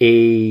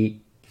a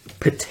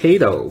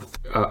potato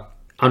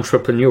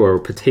entrepreneur,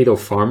 potato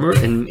farmer,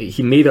 and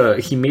he made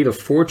a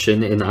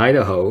fortune in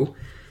Idaho,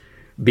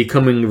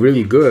 becoming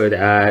really good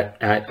at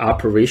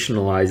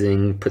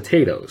operationalizing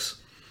potatoes.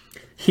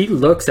 He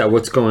looks at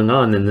what's going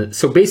on, and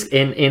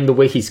the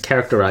way he's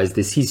characterized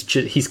this,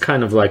 he's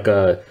kind of like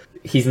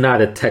he's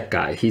not a tech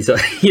guy. He's got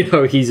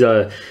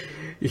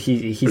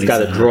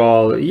a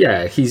drawl.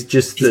 Yeah, he's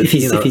just if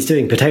he's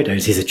doing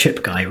potatoes, he's a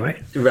chip guy,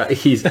 right? Right.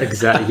 He's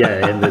exactly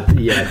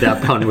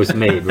that pun was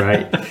made,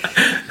 right?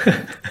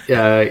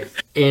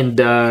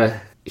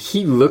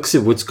 He looks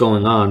at what's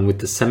going on with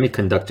the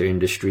semiconductor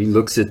industry,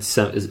 looks at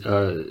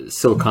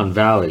Silicon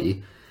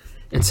Valley,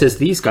 and says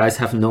these guys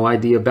have no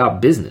idea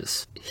about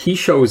business. He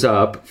shows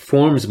up,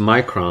 forms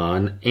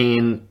Micron,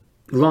 and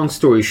long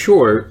story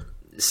short,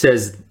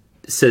 says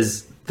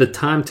the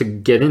time to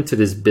get into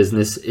this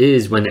business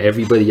is when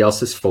everybody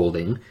else is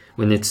folding,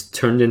 when it's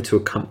turned into a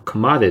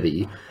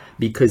commodity,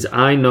 because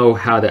I know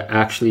how to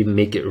actually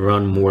make it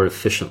run more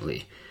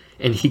efficiently.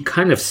 And he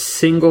kind of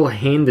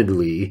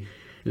single-handedly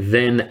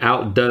then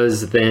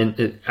outdoes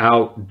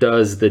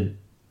the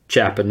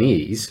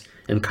Japanese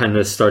and kind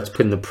of starts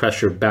putting the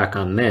pressure back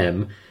on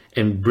them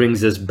and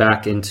brings us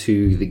back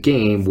into the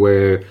game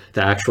where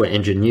the actual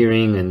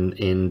engineering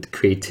and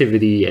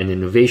creativity and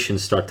innovation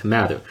start to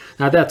matter.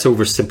 Now, that's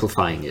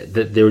oversimplifying it.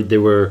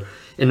 There were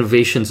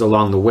innovations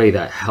along the way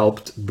that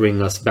helped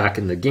bring us back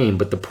in the game.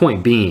 But the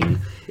point being,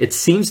 it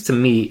seems to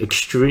me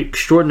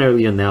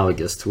extraordinarily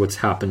analogous to what's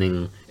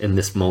happening in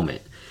this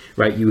moment,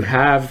 right? You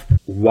have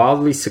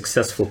wildly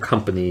successful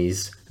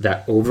companies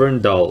that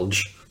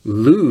overindulge,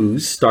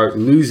 start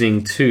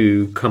losing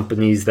to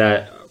companies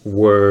that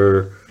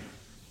were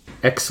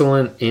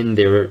excellent in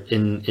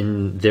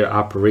their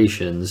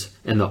operations,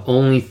 and the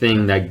only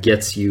thing that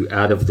gets you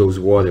out of those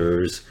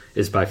waters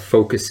is by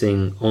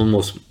focusing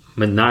almost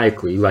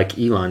maniacally, like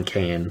Elon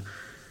can,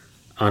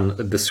 on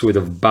the sort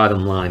of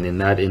bottom line, and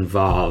that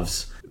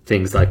involves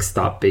things like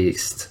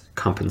stock-based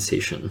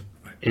compensation.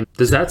 And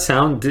does that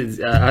sound,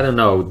 I don't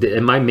know,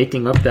 am I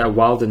making up that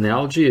wild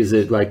analogy? Is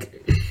it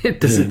like,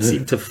 does it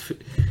seem to...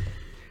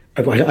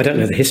 I don't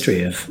know the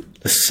history of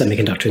the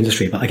semiconductor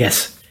industry, but I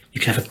guess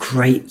you could have a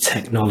great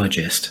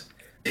technologist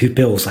who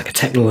builds like a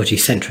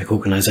technology-centric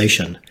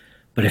organization.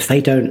 But if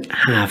they don't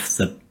have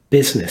the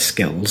business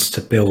skills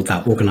to build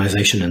that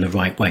organization in the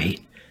right way,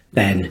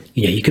 then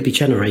you could be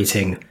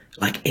generating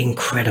like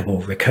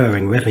incredible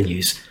recurring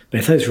revenues.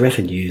 But if those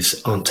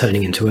revenues aren't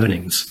turning into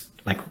earnings,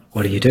 like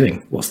what are you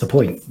doing? What's the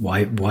point?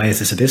 Why is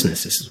this a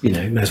business? It's,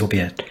 may as well be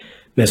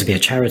a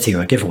charity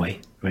or a giveaway,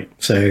 right?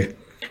 So,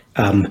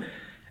 but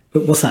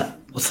what's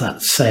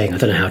that saying? I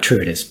don't know how true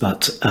it is,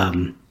 but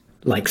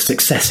like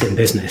success in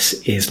business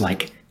is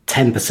like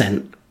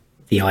 10%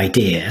 the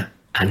idea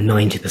and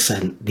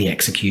 90% the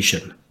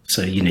execution.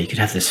 So, you could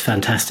have this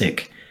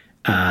fantastic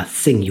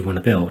thing you want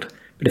to build,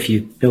 but if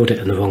you build it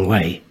in the wrong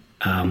way,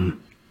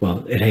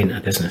 well, it ain't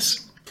a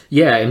business.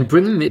 Yeah, and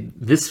bringing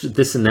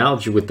this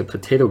analogy with the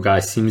potato guy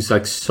seems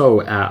like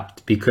so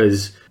apt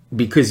because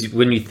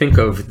when you think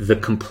of the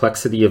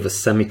complexity of a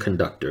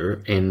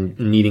semiconductor and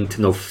needing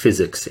to know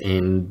physics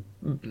and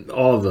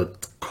all the,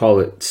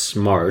 call it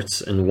smarts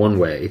in one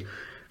way,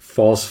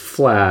 falls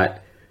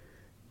flat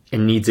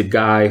and needs a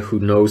guy who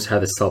knows how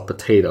to sell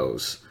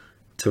potatoes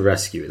to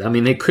rescue it. I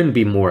mean, they couldn't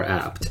be more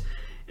apt.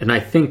 And I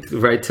think,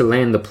 right, to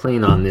land the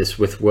plane on this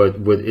with what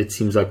it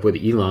seems like what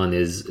Elon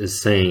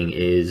is saying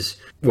is,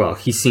 well,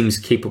 he seems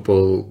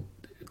capable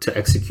to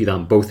execute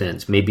on both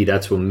ends. Maybe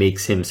that's what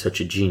makes him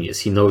such a genius.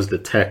 He knows the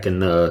tech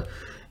and the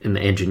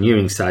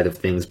engineering side of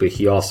things, but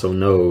he also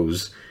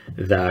knows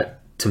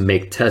that to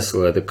make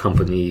Tesla the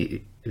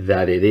company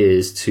that it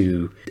is,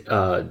 to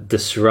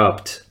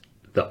disrupt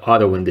the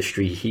auto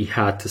industry, he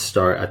had to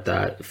start at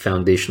that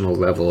foundational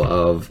level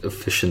of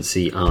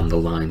efficiency on the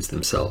lines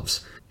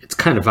themselves. It's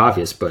kind of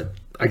obvious, but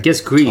I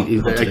guess greed,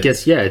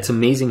 it's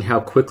amazing how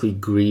quickly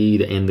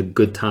greed and the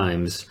good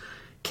times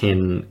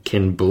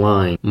can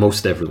blind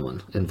most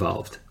everyone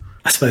involved.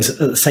 I suppose at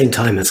the same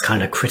time as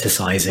kind of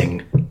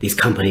criticizing these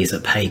companies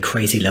that pay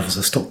crazy levels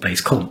of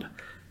stock-based comp,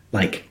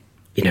 like,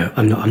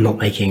 I'm not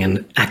making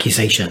an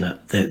accusation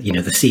at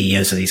the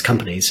CEOs of these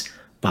companies,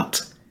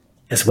 but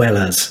as well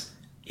as,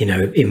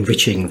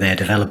 enriching their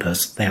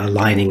developers, they are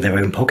lining their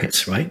own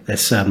pockets, right?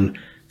 There's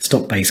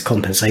stock-based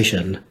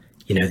compensation,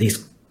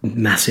 these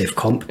massive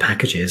comp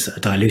packages that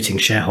are diluting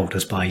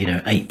shareholders by,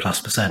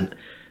 8+%.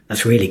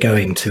 That's really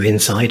going to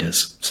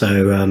insiders.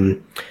 So,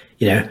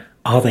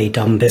 are they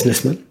dumb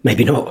businessmen?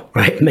 Maybe not,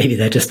 right? Maybe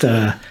they're just,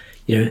 they're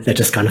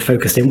just kind of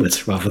focused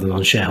inwards rather than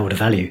on shareholder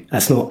value.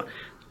 That's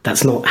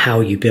not how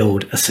you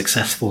build a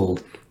successful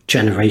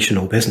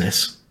generational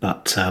business.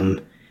 But,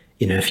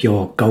 if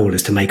your goal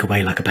is to make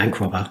away like a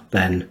bank robber,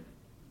 then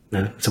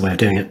no, it's a way of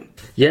doing it.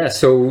 Yeah.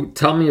 So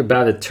tell me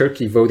about a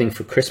turkey voting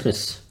for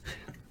Christmas.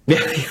 Well,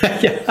 I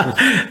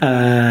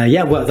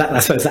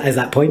suppose that is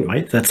that point,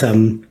 right? That,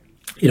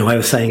 I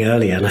was saying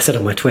earlier, and I said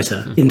on my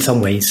Twitter, in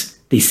some ways,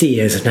 these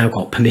CEOs have now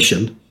got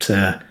permission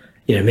to,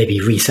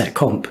 maybe reset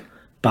comp,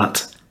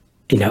 but,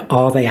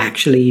 are they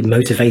actually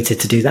motivated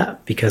to do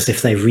that? Because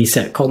if they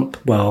reset comp,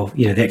 well,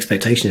 the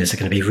expectation is they're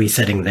going to be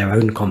resetting their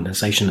own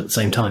compensation at the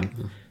same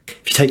time.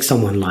 If you take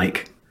someone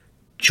like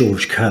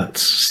George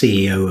Kurtz,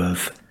 CEO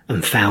of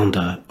and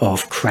founder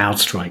of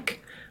CrowdStrike,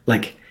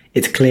 like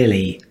it's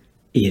clearly,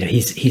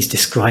 he's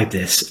described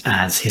this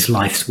as his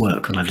life's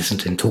work, and I've listened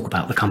to him talk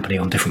about the company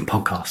on different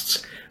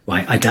podcasts.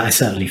 Right? I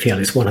certainly feel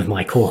it's one of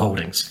my core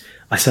holdings.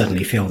 I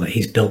certainly feel that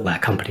he's built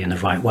that company in the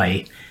right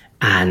way,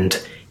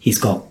 and he's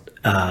got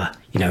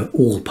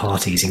all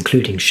parties,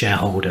 including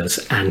shareholders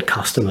and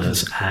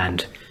customers,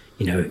 and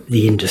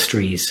the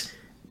industry's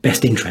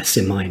best interests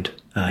in mind.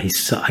 I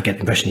get the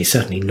impression he's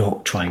certainly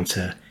not trying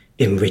to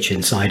enrich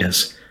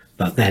insiders,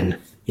 but then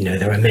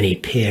there are many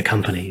peer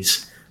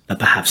companies that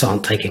perhaps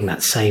aren't taking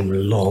that same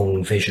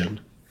long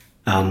vision,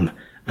 and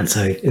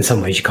so in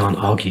some ways you can't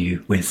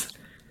argue with.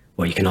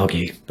 Well, you can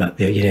argue, but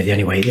the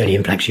only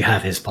impact you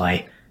have is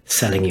by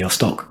selling your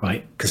stock,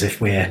 right? Because if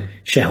we're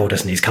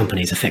shareholders in these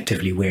companies,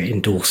 effectively we're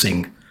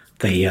endorsing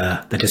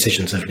the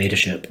decisions of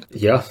leadership.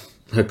 Yeah,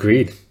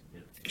 agreed.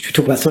 Should we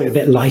talk about something a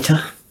bit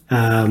lighter?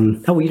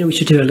 We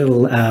should do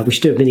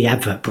a mini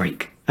advert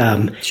break.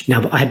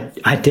 Now, I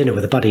had dinner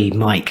with a buddy,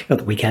 Mike, at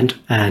the weekend,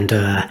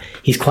 and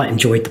he's quite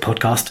enjoyed the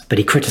podcast, but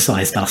he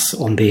criticised us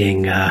on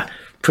being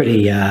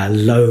pretty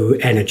low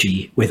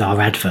energy with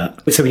our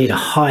advert. So we need a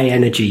high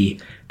energy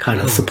kind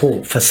of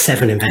support for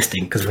 7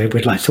 Investing, because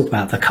we'd like to talk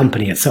about the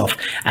company itself.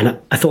 And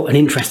I thought an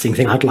interesting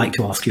thing I'd like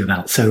to ask you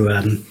about.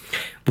 So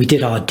we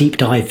did our deep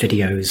dive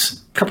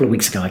videos a couple of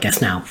weeks ago, I guess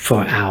now,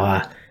 for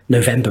our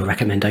November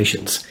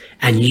recommendations.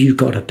 And you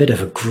got a bit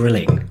of a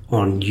grilling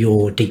on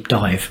your deep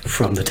dive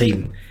from the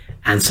team.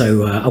 And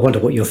so I wonder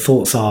what your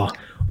thoughts are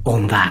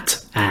on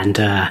that, and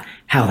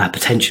how that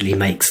potentially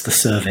makes the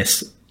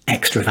service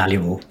extra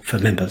valuable for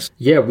members.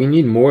 Yeah, we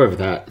need more of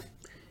that.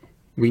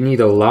 We need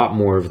a lot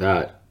more of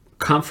that,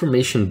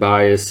 confirmation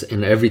bias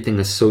and everything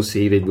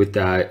associated with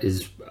that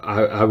is,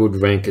 I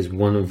would rank as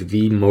one of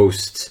the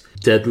most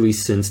deadly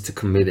sins to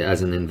commit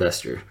as an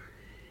investor.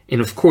 And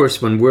of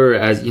course, when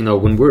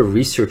we're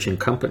researching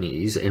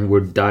companies and we're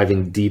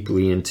diving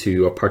deeply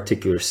into a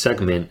particular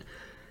segment,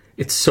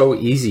 it's so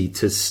easy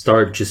to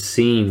start just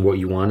seeing what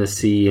you want to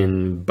see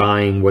and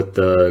buying what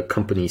the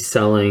company's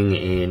selling.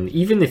 And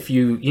even if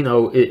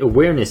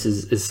awareness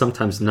is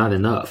sometimes not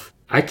enough.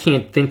 I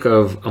can't think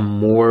of a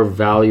more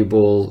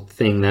valuable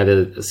thing that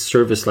a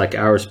service like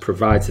ours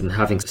provides than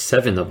having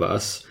 7 of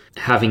us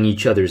having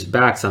each other's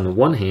backs on the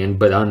one hand,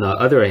 but on the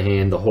other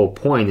hand, the whole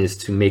point is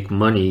to make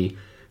money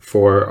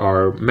for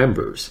our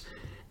members.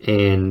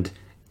 And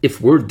if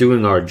we're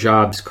doing our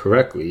jobs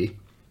correctly,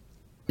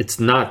 it's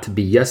not to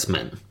be yes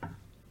men.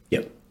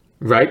 Yep.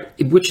 Right?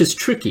 Which is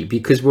tricky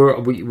because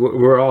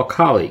we're all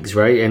colleagues,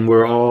 right? And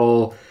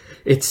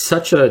it's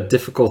such a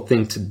difficult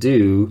thing to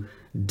do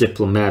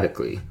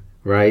diplomatically.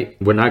 Right?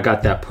 When I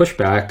got that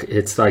pushback,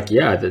 it's like,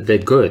 yeah, they're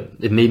good.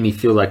 It made me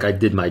feel like I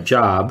did my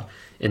job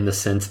in the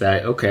sense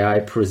that, okay,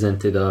 I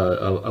presented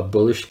a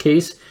bullish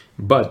case,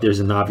 but there's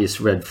an obvious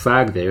red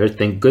flag there.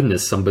 Thank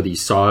goodness somebody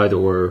saw it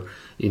or,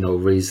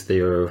 raised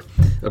their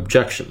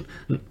objection.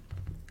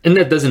 And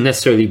that doesn't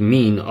necessarily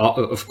mean,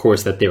 of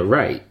course, that they're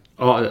right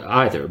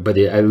either, but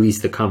at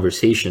least the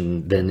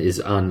conversation then is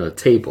on the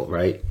table,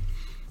 right?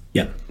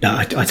 Yeah, no,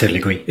 I totally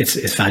agree.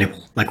 It's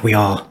valuable. Like, we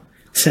are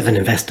 7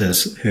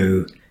 investors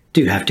who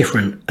do have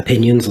different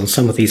opinions on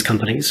some of these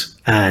companies.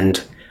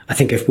 And I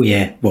think if we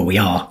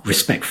are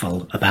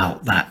respectful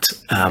about that,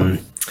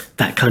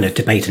 that kind of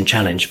debate and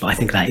challenge, but I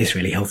think that is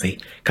really healthy.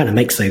 Kind of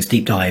makes those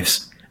deep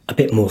dives a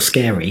bit more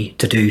scary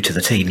to do to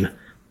the team,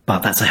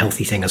 but that's a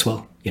healthy thing as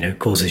well.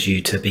 Causes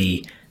you to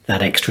be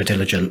that extra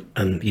diligent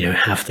and,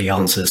 have the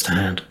answers to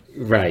hand.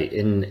 Right.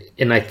 And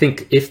I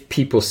think if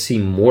people see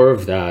more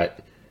of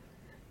that,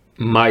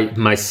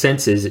 my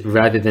sense is,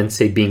 rather than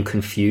say being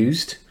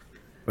confused,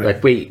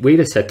 like, wait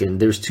a second,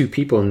 there's 2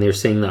 people and they're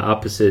saying the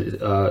opposite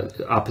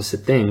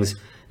things,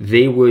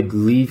 they would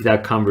leave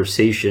that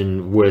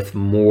conversation with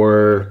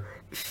more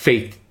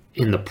faith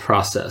in the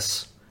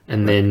process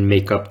and then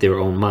make up their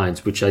own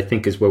minds, which I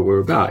think is what we're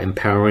about,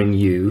 empowering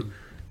you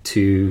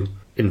to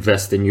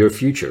invest in your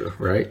future,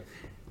 right?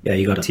 Yeah,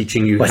 you got to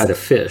teaching you how to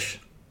fish.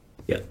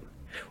 Yeah.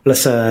 Well,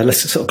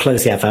 let's sort of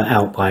close the advert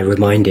out by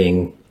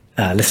reminding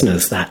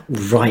listeners that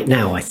right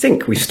now, I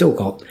think we've still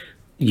got,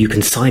 you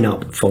can sign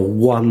up for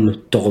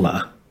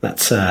 $1.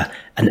 That's an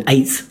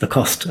eighth the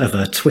cost of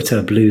a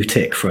Twitter blue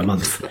tick for a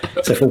month.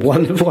 So for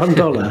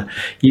 $1,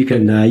 you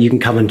can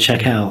come and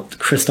check out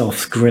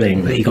Krzysztof's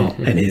grilling that he got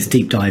in his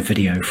deep dive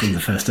video from the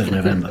 1st of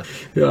November.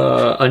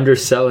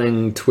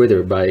 Underselling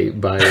Twitter by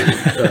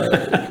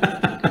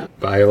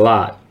a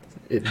lot.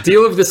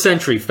 Deal of the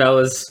century,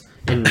 fellas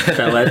and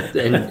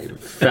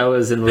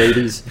fellas and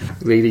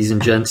ladies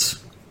and gents.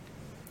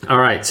 All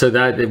right, so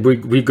that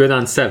we good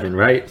on 7,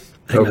 right?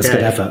 I think that's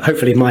good effort.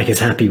 Hopefully Mike is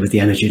happy with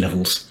the energy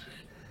levels.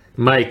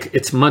 Mike,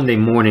 it's Monday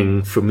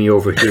morning for me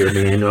over here,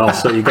 man.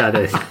 Also, you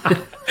gotta...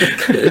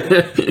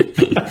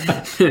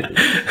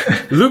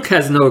 Luke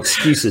has no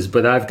excuses,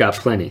 but I've got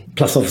plenty.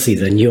 Plus, obviously,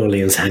 the New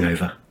Orleans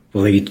hangover.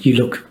 Well, you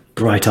look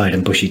bright-eyed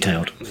and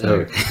bushy-tailed.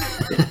 So,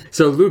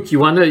 so Luke, you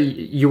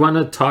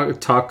wanna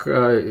talk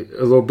a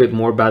little bit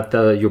more about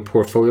your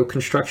portfolio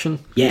construction?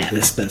 Yeah,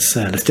 let's do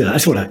that. I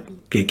just want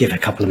to give a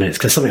couple of minutes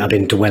because something I've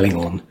been dwelling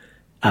on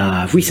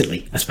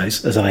recently, I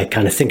suppose, as I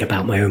kind of think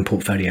about my own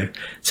portfolio.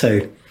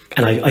 So,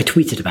 and I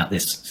tweeted about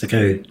this, so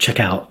go check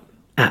out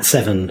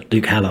 @7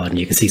 Luke Hallard, and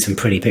you can see some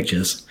pretty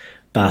pictures.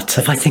 But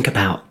if I think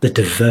about the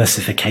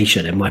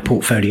diversification in my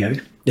portfolio,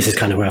 this is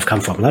kind of where I've come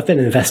from. And I've been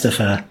an investor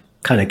for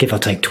kind of give or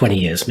take 20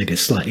 years, maybe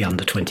it's slightly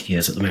under 20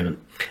 years at the moment.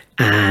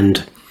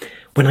 And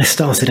when I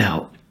started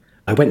out,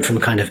 I went from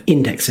kind of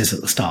indexes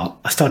at the start.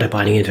 I started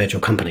buying individual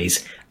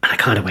companies and I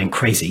kind of went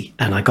crazy.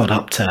 And I got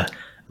up to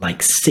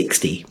like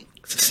 60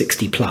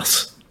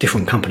 plus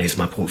different companies in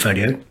my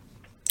portfolio.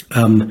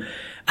 And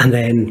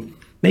then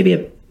maybe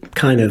a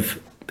kind of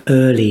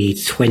early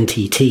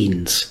 20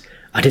 teens,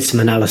 I did some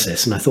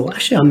analysis and I thought,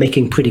 actually, I'm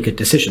making pretty good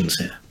decisions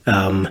here.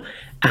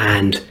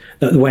 And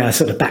the way I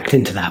sort of backed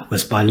into that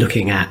was by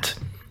looking at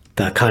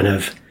the kind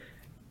of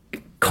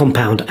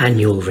compound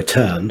annual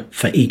return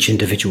for each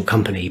individual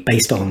company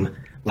based on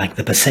like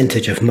the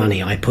percentage of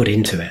money I put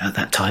into it at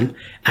that time.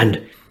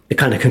 And the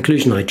kind of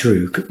conclusion I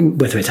drew,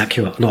 whether it's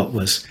accurate or not,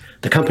 was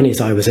the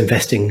companies I was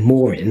investing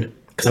more in,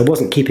 because I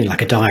wasn't keeping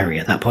like a diary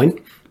at that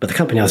point, but the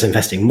company I was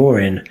investing more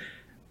in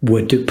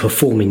were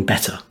performing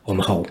better on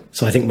the whole.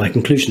 So I think my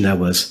conclusion there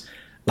was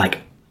like,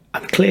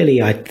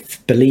 clearly I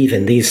believe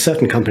in these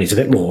certain companies a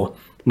bit more.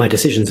 My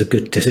decisions are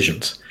good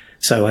decisions.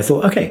 So I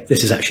thought, okay,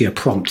 this is actually a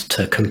prompt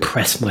to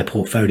compress my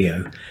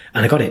portfolio.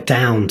 And I got it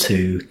down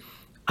to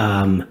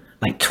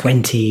like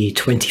 20,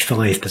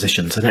 25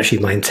 positions. And actually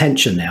my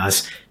intention there, I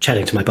was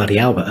chatting to my buddy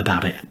Albert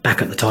about it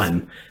back at the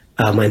time.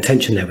 My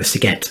intention there was to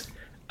get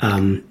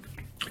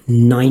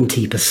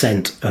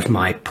 90% of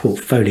my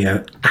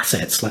portfolio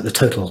assets, like the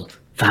total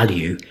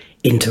value,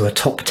 into a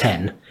top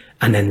 10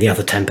 and then the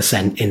other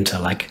 10% into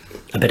like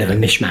a bit of a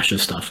mishmash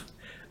of stuff.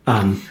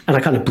 And I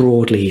kind of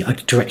broadly, I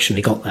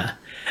directionally got there.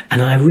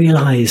 And I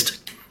realized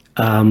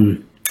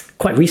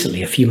quite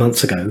recently, a few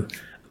months ago,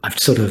 I've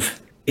sort of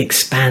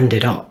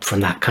expanded up from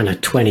that kind of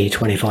 20,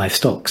 25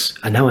 stocks.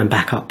 And now I'm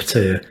back up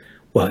to,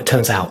 well, it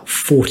turns out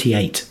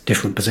 48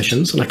 different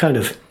positions. And I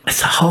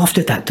half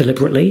did that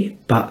deliberately,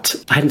 but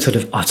I hadn't sort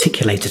of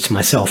articulated to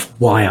myself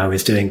why I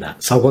was doing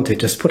that. So I wanted to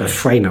just put a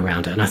frame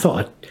around it. And I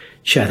thought I'd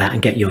share that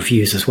and get your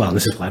views as well. And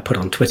this is what I put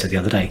on Twitter the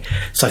other day.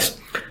 So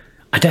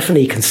I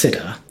definitely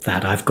consider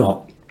that I've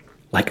got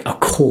like a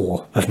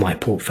core of my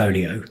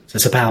portfolio. So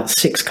it's about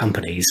 6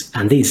 companies.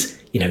 And these,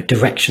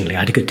 directionally, I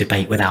had a good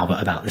debate with Albert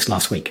about this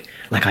last week.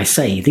 Like I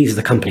say, these are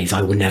the companies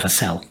I will never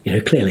sell.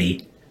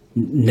 Clearly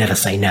never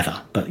say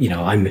never, but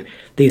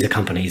these are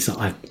companies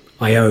that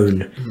I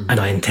own and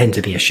I intend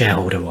to be a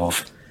shareholder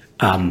of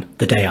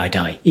the day I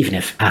die, even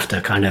if I have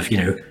to kind of,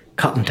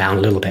 cut them down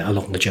a little bit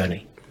along the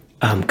journey.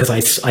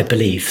 Because I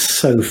believe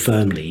so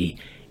firmly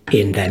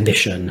in their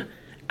mission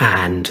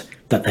and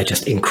that they're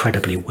just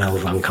incredibly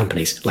well-run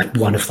companies. Like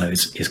one of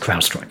those is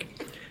CrowdStrike.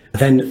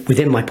 Then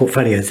within my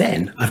portfolio,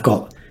 I've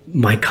got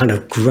my kind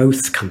of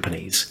growth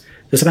companies.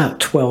 There's about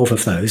 12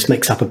 of those,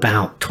 makes up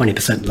about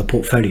 20% of the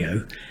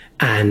portfolio.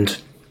 And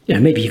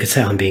maybe you could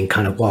say I'm being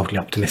kind of wildly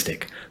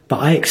optimistic, but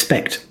I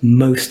expect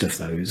most of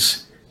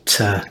those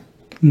to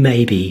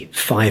maybe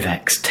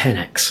 5x,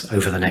 10x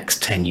over the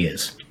next 10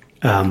 years.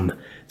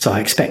 So I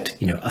expect,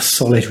 a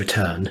solid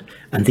return,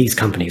 and these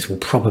companies will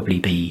probably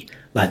be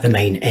like the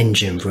main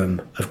engine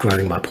room of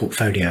growing my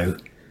portfolio,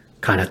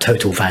 kind of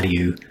total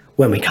value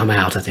when we come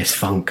out of this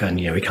funk and,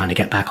 we kind of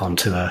get back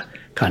onto a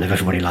kind of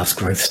everybody loves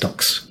growth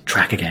stocks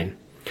track again.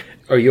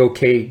 Are you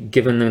okay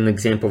giving an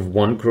example of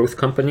one growth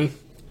company?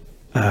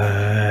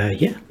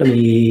 Yeah,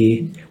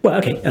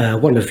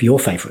 one of your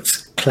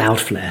favorites,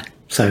 Cloudflare.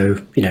 So,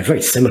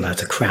 very similar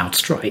to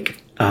CrowdStrike.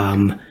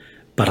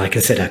 But I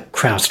consider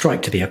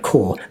CrowdStrike to be a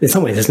core. In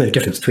some ways, there's no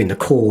difference between the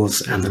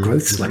cores and the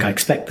growths. Like I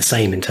expect the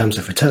same in terms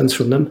of returns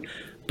from them,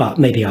 but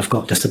maybe I've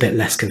got just a bit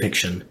less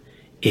conviction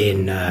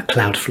in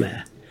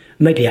Cloudflare.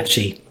 Maybe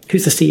actually,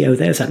 who's the CEO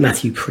there? Is that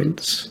Matthew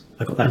Prince?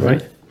 I got that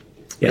right?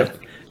 Yeah.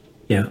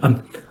 Yep.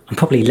 I'm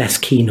probably less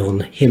keen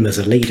on him as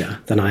a leader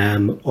than I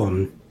am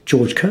on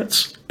George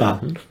Kurtz,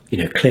 but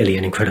clearly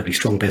an incredibly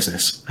strong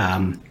business.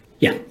 And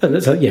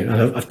there's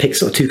I've picked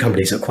sort of 2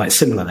 companies that are quite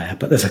similar there,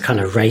 but there's a kind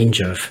of range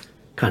of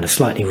kind of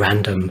slightly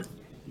random,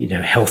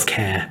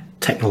 healthcare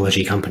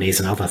technology companies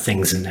and other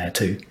things in there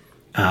too.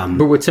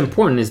 But what's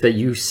important is that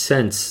you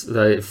sense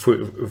that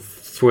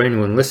for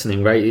anyone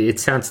listening, right? It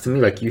sounds to me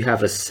like you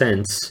have a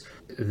sense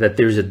that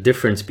there's a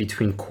difference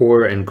between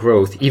core and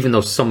growth, even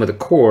though some of the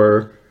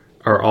core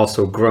are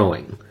also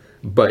growing.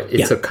 But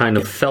it's a kind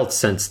of felt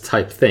sense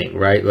type thing,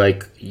 right?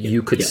 Like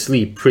you could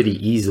sleep pretty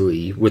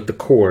easily with the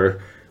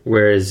core,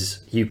 whereas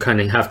you kind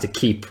of have to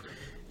keep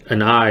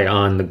an eye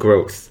on the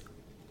growth.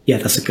 Yeah,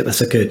 that's a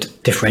good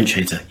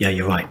differentiator. Yeah,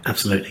 you're right.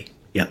 Absolutely.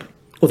 Yep.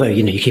 Although,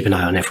 you keep an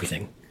eye on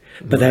everything.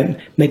 But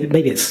then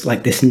maybe it's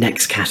like this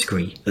next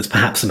category that's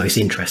perhaps the most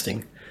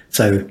interesting.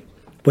 So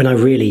when I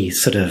really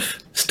sort of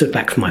stood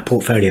back from my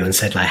portfolio and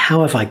said, like,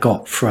 how have I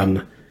got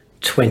from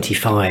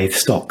 25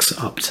 stocks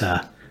up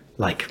to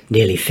like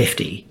nearly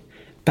 50?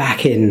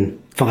 Back in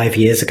 5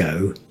 years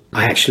ago,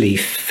 I actually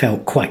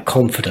felt quite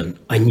confident.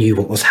 I knew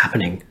what was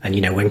happening. And,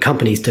 when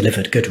companies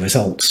delivered good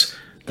results,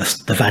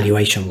 the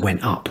valuation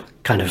went up.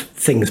 Kind of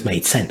things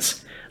made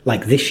sense.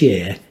 Like this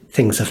year,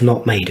 things have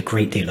not made a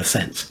great deal of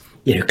sense.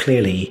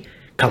 Clearly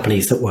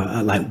companies that were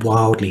at like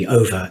wildly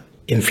over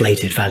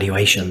inflated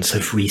valuations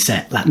have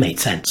reset. That made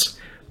sense.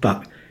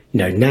 But,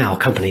 now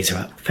companies are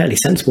at fairly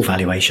sensible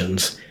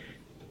valuations,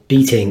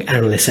 beating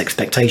analysts'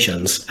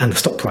 expectations, and the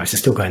stock price is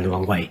still going the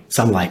wrong way.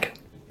 So I'm like,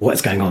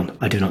 what's going on?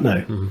 I do not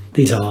know.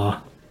 These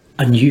are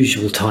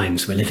unusual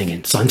times we're living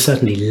in. So I'm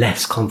certainly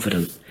less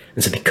confident.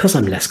 And so because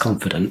I'm less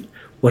confident,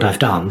 what I've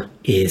done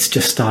is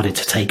just started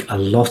to take a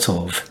lot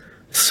of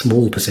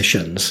small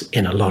positions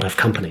in a lot of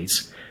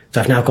companies.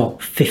 So I've now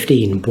got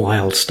 15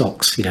 wild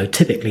stocks.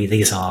 Typically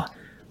these are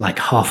like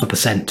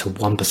 0.5% to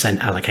 1%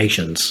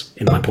 allocations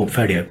in my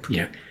portfolio,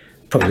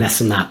 probably less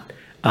than that.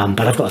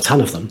 But I've got a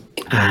ton of them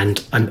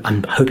and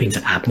I'm hoping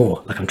to add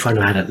more. Like I'm trying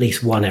to add at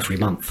least one every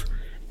month.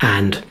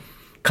 And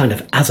kind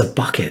of as a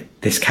bucket,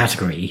 this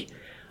category,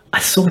 I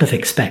sort of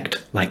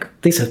expect, like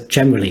these are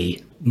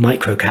generally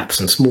micro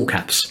caps and small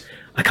caps.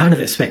 I kind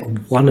of expect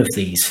one of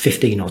these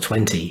 15 or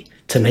 20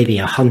 to maybe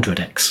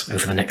 100x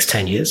over the next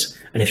 10 years.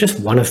 And if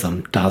just one of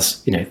them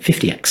does,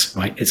 50x,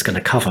 right, it's going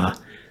to cover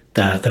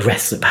the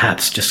rest that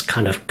perhaps just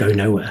kind of go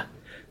nowhere.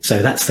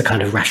 So that's the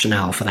kind of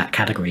rationale for that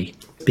category.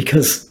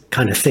 Because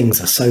kind of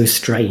things are so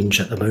strange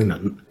at the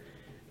moment,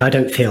 I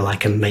don't feel I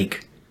can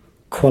make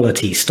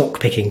quality stock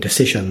picking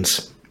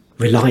decisions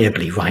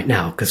reliably right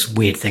now because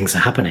weird things are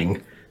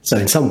happening. So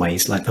in some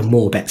ways, like the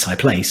more bets I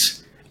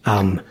place,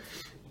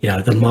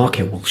 the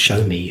market will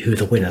show me who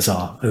the winners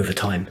are over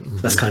time.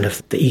 That's kind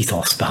of the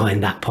ethos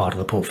behind that part of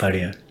the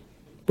portfolio.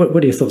 What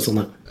are your thoughts on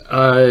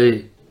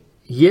that?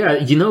 Yeah,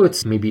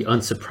 it's maybe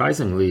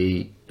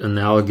unsurprisingly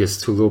analogous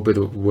to a little bit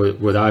of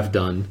what I've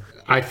done.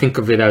 I think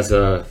of it as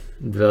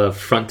the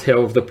front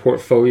tail of the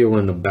portfolio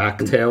and the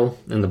back tail,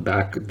 and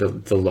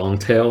the long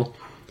tail.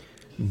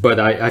 But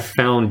I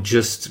found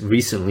just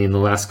recently in the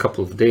last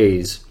couple of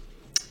days,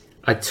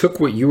 I took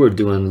what you were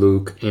doing,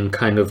 Luke, in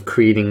kind of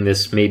creating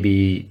this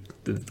maybe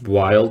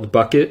wild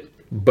bucket.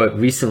 But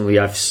recently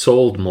I've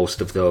sold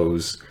most of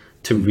those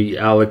to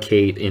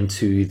reallocate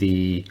into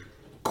the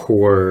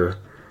core,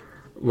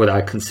 what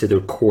I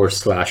consider core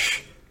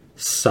 /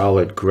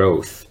 solid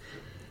growth.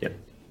 Yep.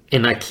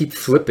 And I keep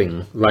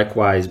flipping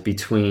likewise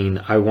between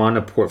I want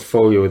a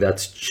portfolio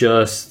that's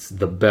just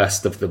the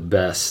best of the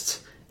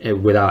best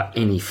without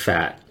any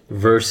fat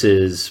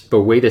versus,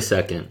 but wait a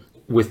second,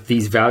 with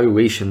these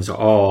valuations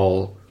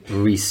all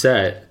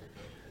reset,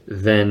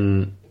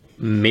 then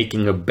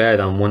making a bet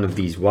on one of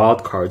these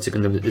wild cards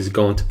is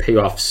going to pay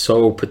off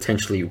so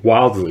potentially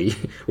wildly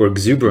or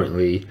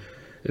exuberantly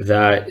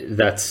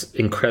that's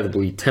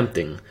incredibly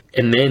tempting.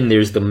 And then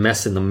there's the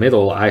mess in the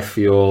middle, I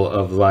feel,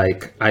 of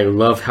like, I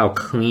love how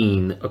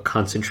clean a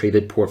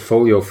concentrated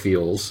portfolio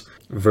feels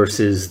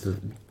versus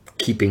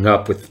keeping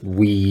up with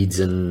weeds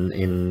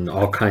and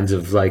all kinds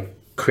of like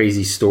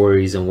crazy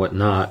stories and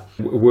whatnot.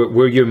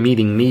 Where you're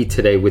meeting me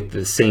today with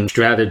the same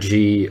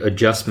strategy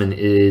adjustment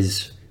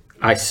is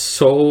I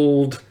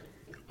sold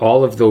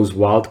all of those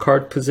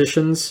wildcard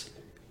positions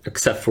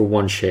except for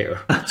one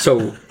share.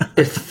 So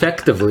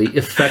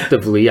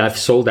effectively, I've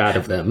sold out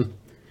of them.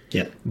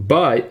 Yeah.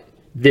 But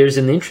there's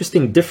an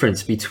interesting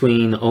difference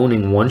between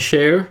owning one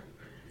share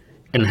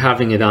and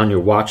having it on your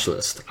watch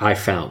list, I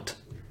found.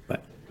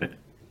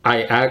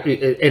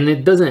 And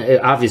it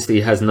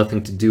obviously has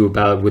nothing to do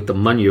with the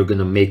money you're going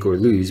to make or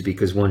lose,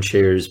 because one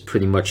share is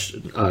pretty much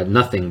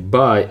nothing,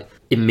 but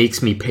it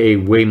makes me pay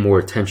way more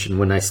attention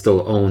when I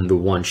still own the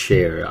one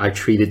share. I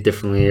treat it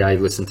differently. I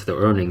listen to the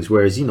earnings,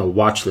 whereas,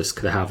 watch list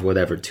could have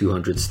whatever,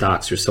 200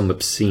 stocks or some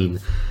obscene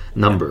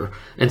number.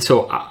 And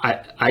so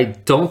I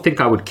don't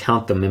think I would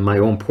count them in my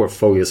own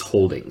portfolio's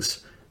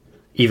holdings,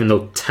 even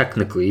though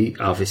technically,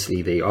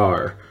 obviously they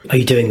are. Are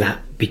you doing that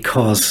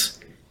because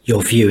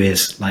your view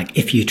is like,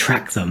 if you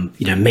track them,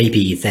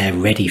 maybe they're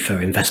ready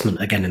for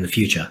investment again in the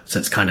future? So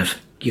it's kind of,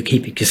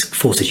 it just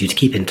forces you to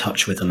keep in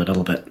touch with them a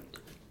little bit.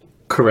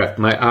 Correct.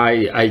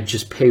 I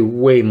just pay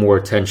way more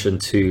attention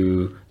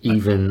to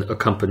even a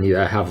company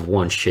that I have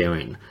one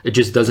sharing. It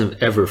just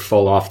doesn't ever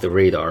fall off the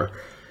radar.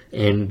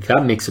 And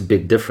that makes a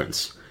big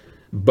difference.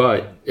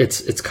 But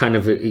it's kind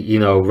of,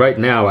 right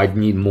now I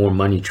need more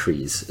money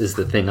trees is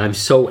the thing. I'm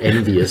so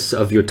envious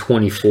of your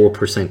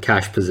 24%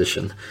 cash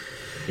position.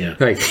 Yeah.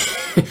 Like,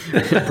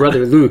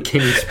 brother Luke,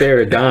 can you spare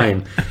a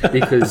dime?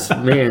 Because,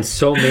 man,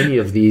 so many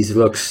of these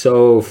look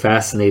so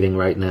fascinating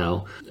right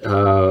now.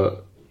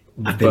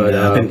 I've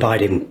been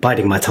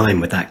biding my time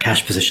with that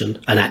cash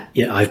position, and I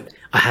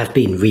have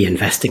been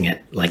reinvesting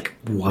it like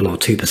 1 or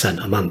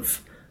 2% a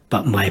month.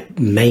 But my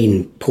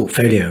main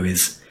portfolio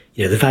is,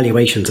 the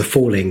valuations are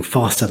falling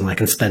faster than I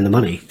can spend the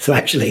money. So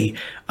actually,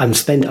 I'm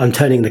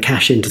turning the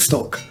cash into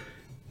stock,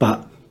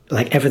 but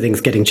like everything's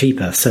getting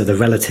cheaper, so the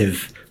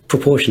relative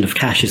proportion of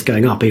cash is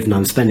going up, even though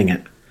I'm spending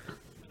it.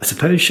 I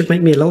suppose should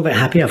make me a little bit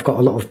happy. I've got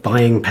a lot of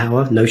buying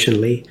power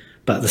notionally,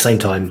 but at the same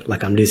time,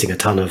 like I'm losing a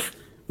ton of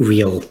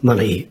real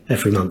money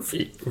every month.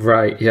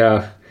 Right.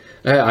 Yeah.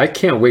 I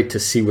can't wait to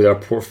see what our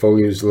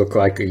portfolios look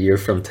like a year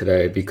from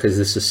today, because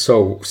this is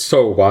so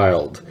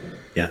wild.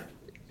 Yeah.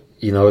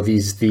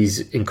 These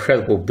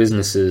incredible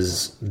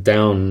businesses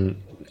down.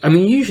 I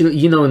mean,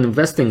 usually, in the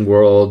investing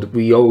world,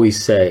 we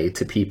always say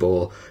to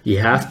people, you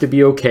have to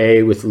be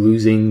okay with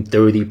losing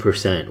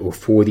 30% or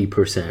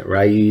 40%,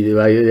 right?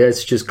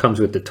 That just comes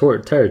with the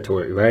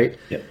territory, right?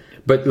 Yeah.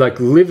 But like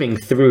living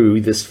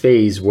through this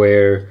phase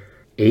where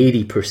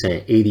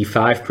 80%,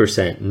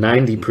 85%,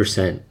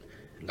 90%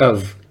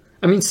 of,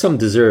 some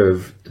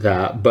deserve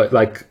that, but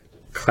like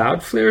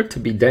Cloudflare to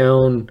be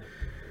down,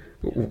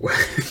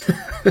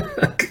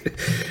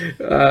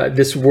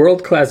 this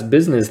world-class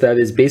business that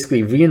is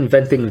basically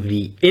reinventing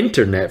the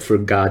internet, for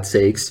God's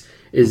sakes,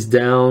 is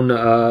down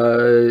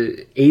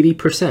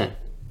 80%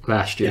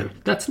 last year. Yeah.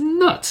 That's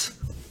nuts.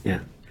 Yeah.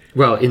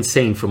 Well,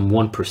 insane from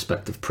one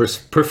perspective,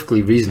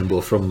 perfectly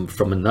reasonable from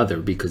another,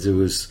 because it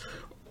was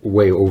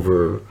way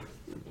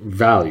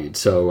overvalued.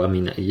 So,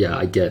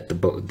 I get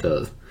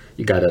the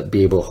you got to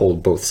be able to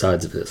hold both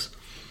sides of this.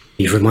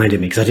 You've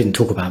reminded me, because I didn't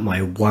talk about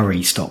my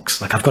worry stocks.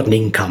 Like I've got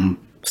an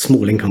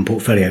small income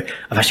portfolio.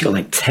 I've actually got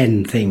like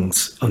 10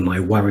 things on my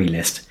worry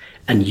list.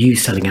 And you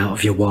selling out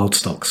of your wild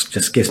stocks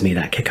just gives me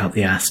that kick up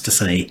the ass to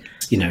say,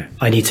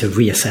 I need to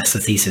reassess the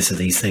thesis of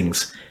these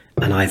things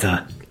and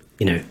either,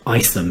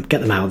 ice them,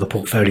 get them out of the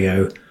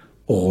portfolio,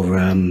 or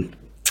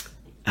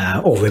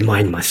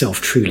remind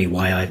myself truly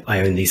why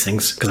I own these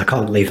things, because I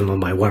can't leave them on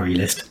my worry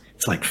list.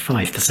 It's like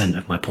 5%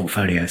 of my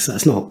portfolio. So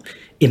that's not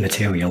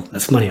immaterial.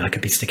 That's money I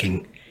could be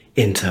sticking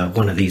into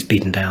one of these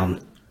beaten down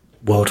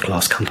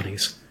world-class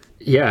companies.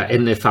 Yeah,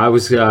 and if I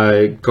was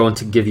going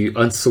to give you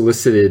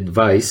unsolicited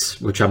advice,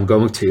 which I'm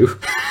going to,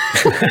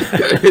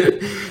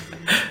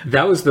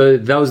 That was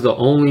the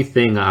only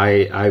thing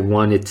I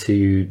wanted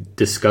to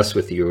discuss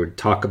with you or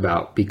talk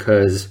about,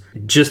 because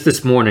just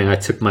this morning I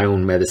took my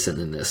own medicine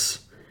in this,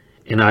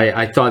 and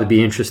I thought it'd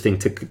be interesting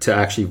to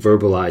actually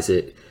verbalize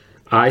it.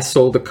 I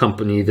sold a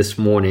company this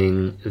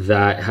morning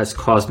that has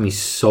caused me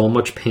so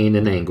much pain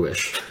and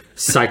anguish,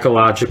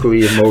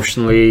 psychologically,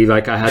 emotionally.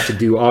 Like, I had to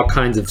do all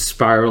kinds of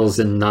spirals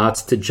and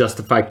knots to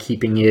justify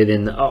keeping it,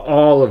 and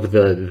all of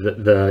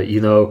the you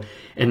know,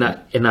 and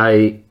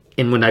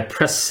when I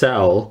pressed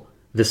sell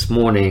this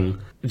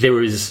morning,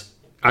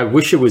 I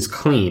wish it was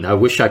clean. I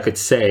wish I could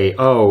say,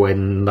 oh,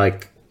 and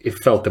like, it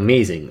felt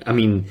amazing. I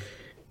mean,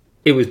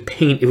 it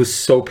was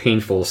so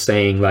painful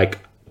saying, like,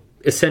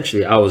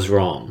 essentially I was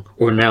wrong,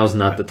 or now's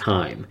not the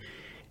time.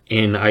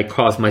 And I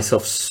caused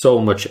myself so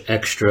much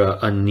extra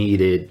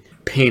unneeded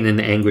pain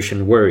and anguish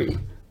and worry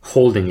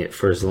holding it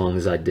for as long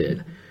as I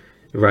did.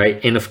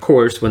 Right. And of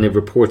course, when it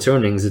reports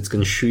earnings, it's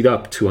going to shoot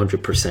up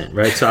 200%.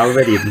 Right. So I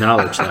already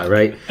acknowledged that.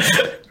 Right.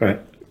 Right.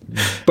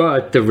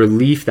 But the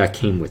relief that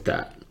came with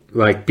that,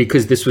 like,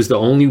 because this was the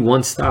only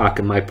one stock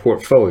in my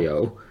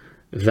portfolio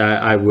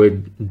that I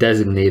would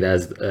designate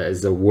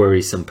as a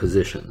worrisome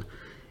position.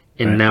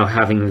 And now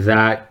having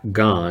that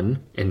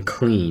gone and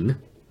clean,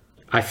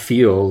 I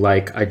feel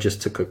like I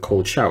just took a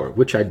cold shower,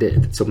 which I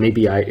did. So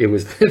maybe it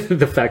was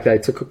the fact that I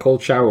took a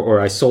cold shower,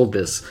 or I sold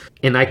this.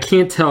 And I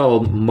can't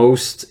tell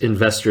most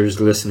investors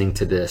listening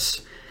to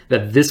this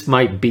that this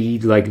might be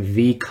like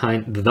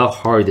the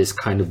hardest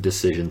kind of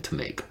decision to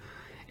make.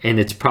 And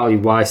it's probably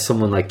why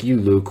someone like you,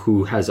 Luke,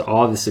 who has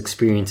all this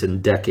experience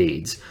and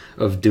decades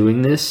of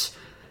doing this,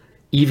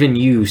 even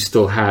you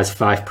still has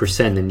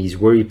 5% in these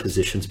worry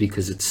positions,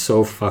 because it's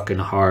so fucking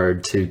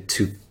hard to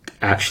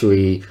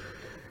actually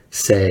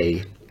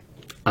say,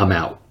 I'm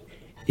out.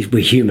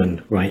 We're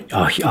human, right?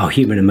 Our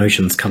human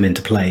emotions come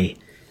into play.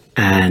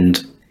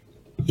 And,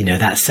 you know,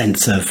 that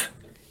sense of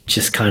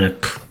just kind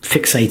of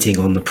fixating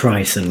on the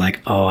price and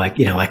like, oh, I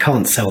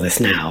can't sell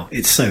this now.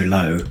 It's so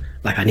low.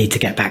 Like, I need to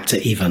get back to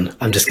even.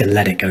 I'm just going to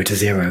let it go to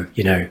zero,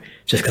 you know,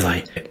 just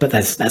because but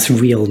that's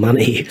real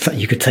money that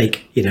you could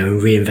take, you know,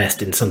 and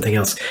reinvest in something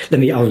else. I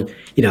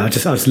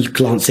was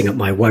glancing at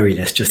my worry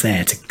list just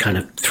there to kind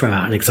of throw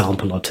out an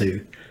example or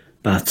two.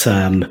 But,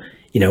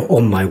 you know,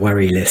 on my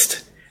worry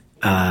list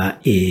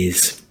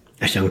is,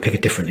 actually, I'm going to pick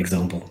a different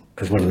example,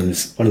 because one of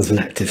them's an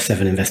active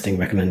 7 investing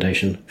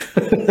recommendation.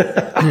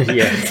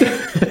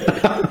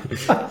 Yeah.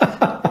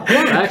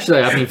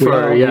 Actually, I mean,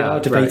 we are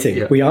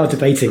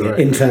debating it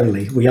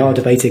internally. We are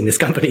debating this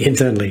company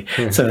internally.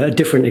 Yeah. So a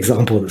different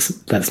example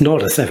that's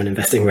not a 7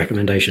 investing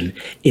recommendation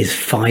is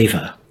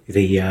Fiverr,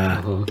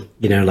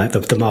 you know, like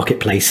the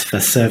marketplace for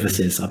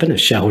services. I've been a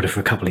shareholder for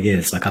a couple of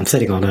years. Like, I'm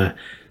sitting on a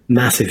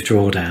massive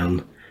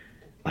drawdown.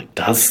 Like,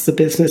 does the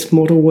business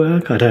model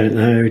work? I don't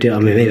know. I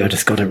mean, maybe I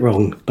just got it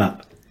wrong,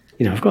 but,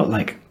 you know, I've got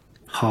like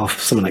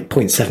something like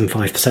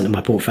 0.75% of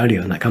my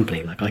portfolio in that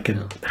company. Like, I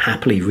can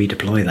happily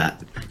redeploy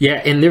that.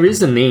 Yeah, and there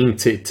is a name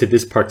to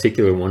this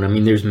particular one. I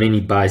mean, there's many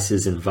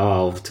biases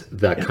involved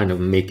that kind of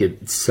make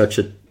it such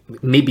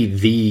maybe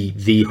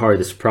the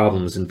hardest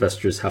problems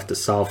investors have to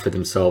solve for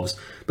themselves.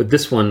 But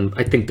this one,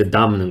 I think the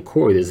dominant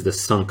chord is the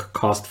sunk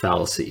cost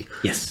fallacy.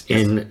 Yes.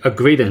 And a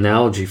great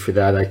analogy for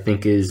that, I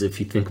think, is if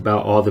you think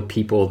about all the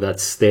people that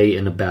stay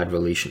in a bad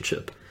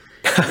relationship.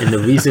 And the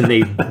reason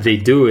they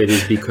do it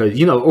is because,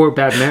 you know, or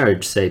bad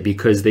marriage, say,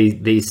 because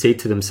they say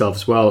to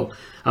themselves, well,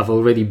 I've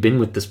already been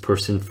with this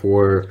person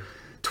for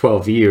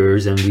 12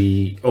 years and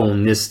we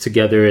own this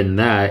together and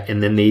that.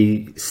 And then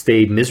they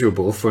stay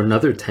miserable for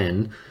another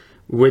 10,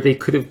 where they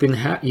could have been,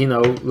 you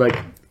know, like,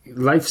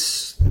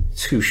 life's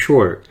too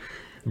short.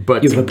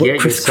 But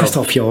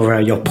Krzysztof,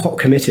 you're pot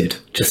committed,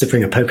 just to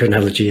bring a poker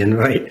analogy in,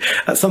 right?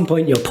 At some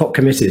point, you're pot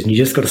committed and you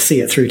just got to see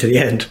it through to the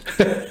end.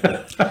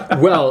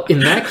 Well, in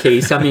that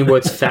case, I mean,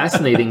 what's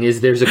fascinating is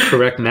there's a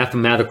correct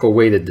mathematical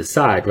way to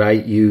decide,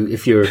 right? You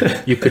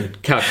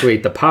could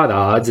calculate the pot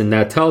odds, and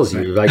that tells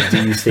you, like,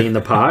 do you stay in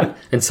the pot?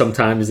 And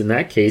sometimes in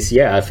that case,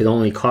 yeah, if it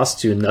only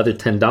costs you another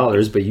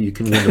 $10, but you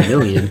can win $1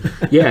 million,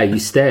 yeah, you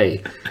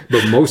stay.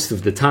 But most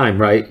of the time,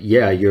 right?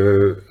 Yeah,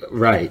 you're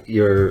right.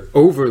 You're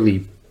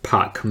overly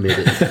pot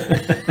committed.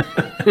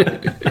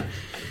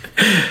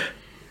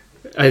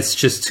 It's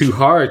just too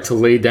hard to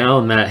lay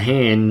down that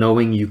hand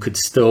knowing you could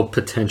still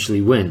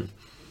potentially win.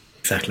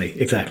 Exactly.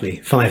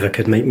 Fiverr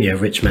could make me a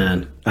rich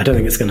man. I don't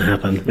think it's going to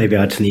happen. Maybe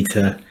I just need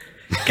to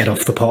get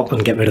off the pot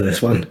and get rid of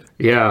this one.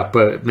 Yeah,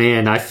 but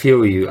man, I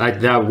feel you.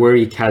 That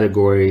worry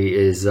category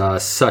is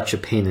such a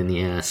pain in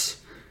the ass.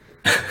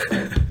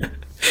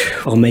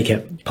 I'll make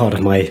it part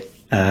of my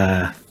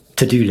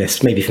to-do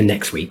list, maybe for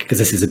next week, because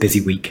this is a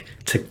busy week,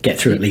 to get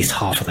through at least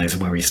half of those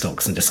worry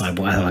stocks and decide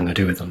what I'm going to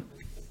do with them.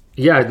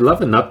 Yeah, I'd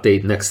love an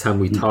update next time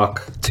we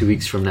talk 2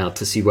 weeks from now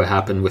to see what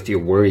happened with your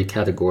worry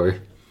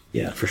category.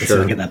 Yeah, for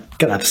sure. Get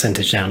that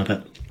percentage down a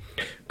bit.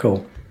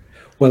 Cool.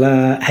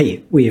 Well,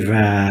 hey, we've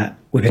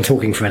been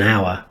talking for an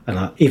hour,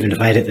 and even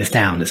if I edit this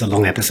down, it's a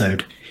long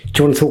episode.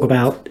 Do you want to talk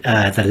about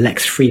the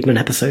Lex Friedman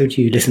episode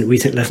you recently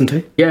listened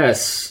to?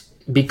 Yes.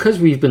 because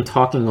we've been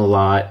talking a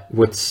lot,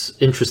 what's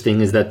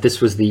interesting is that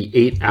this was the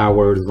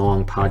 8-hour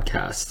long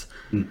podcast,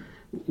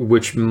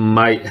 which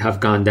might have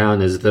gone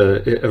down as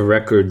a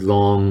record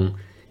long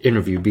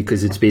interview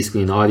because it's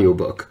basically an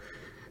audiobook.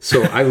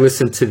 So I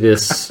listened to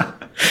this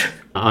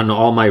on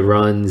all my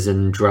runs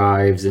and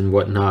drives and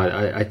whatnot.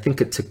 I think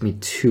it took me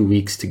 2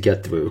 weeks to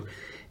get through.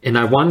 And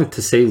I wanted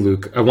to say,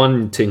 Luke, I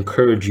wanted to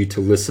encourage you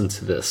to listen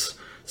to this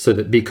so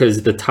that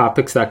because the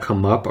topics that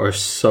come up are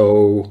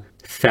so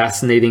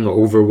fascinating,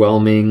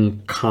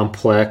 overwhelming,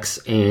 complex,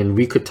 and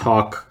we could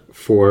talk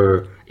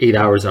for 8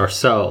 hours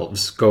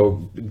ourselves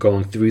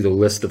going through the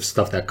list of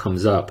stuff that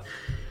comes up.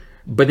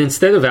 But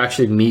instead of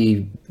actually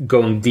me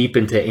going deep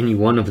into any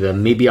one of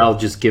them, maybe I'll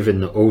just give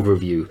an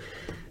overview.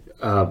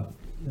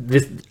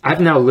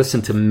 I've now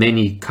listened to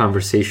many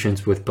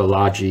conversations with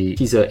Balaji.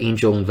 He's an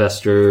angel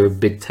investor,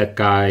 big tech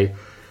guy,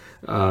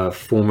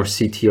 former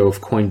CTO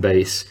of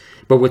Coinbase.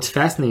 But what's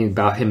fascinating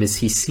about him is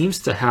he seems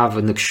to have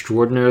an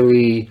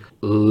extraordinarily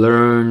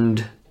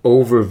learned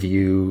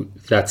overview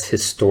that's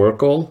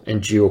historical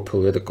and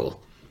geopolitical.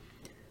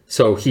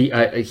 So he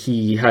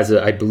has,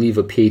 I believe,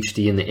 a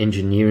PhD in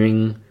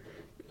engineering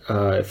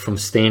from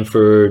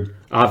Stanford,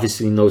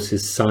 obviously knows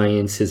his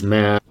science, his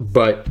math,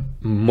 but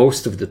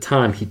most of the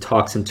time he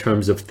talks in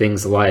terms of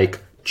things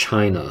like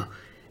China,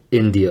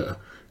 India,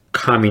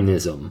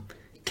 communism,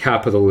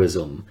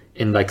 capitalism,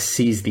 and like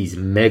sees these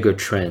mega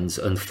trends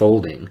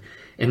unfolding.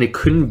 And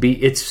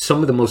it's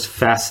some of the most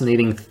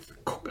fascinating,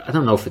 I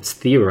don't know if it's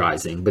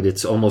theorizing, but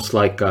it's almost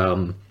like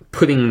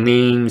putting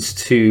names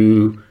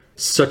to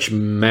such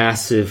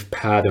massive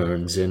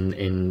patterns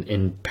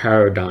and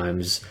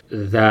paradigms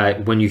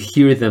that when you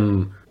hear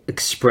them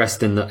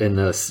expressed in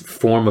the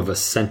form of a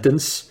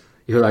sentence,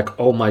 you're like,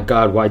 oh my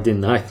God, why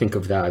didn't I think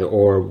of that?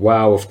 Or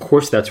wow, of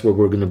course that's where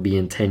we're going to be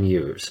in 10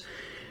 years,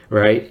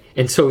 right?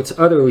 And so it's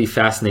utterly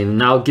fascinating.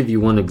 And I'll give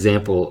you one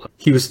example.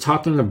 He was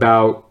talking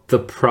about the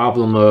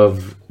problem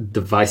of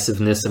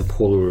divisiveness and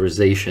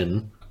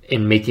polarization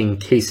and making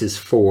cases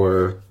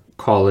for,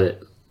 call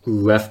it,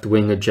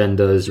 left-wing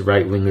agendas,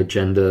 right-wing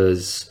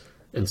agendas,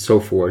 and so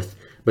forth,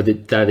 but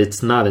that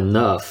it's not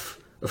enough,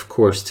 of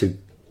course, to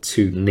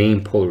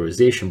name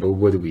polarization, but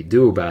what do we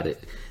do about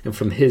it? And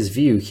from his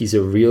view, he's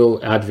a real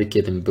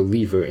advocate and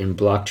believer in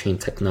blockchain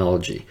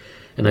technology.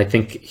 And I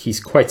think he's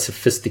quite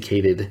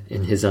sophisticated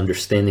in his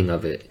understanding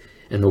of it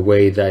and the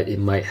way that it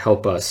might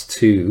help us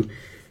to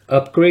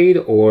upgrade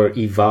or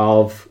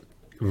evolve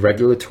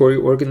regulatory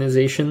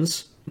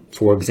organizations,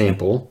 for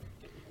example,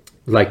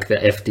 like the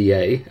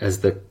FDA as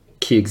the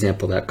key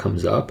example that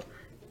comes up,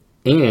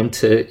 and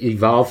to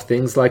evolve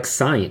things like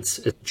science,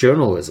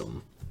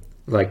 journalism,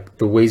 like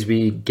the ways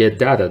we get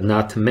data,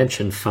 not to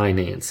mention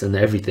finance and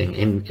everything.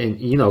 And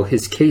you know,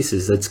 his case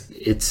is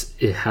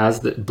it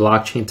has the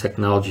blockchain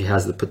technology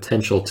has the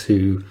potential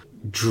to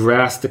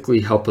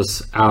drastically help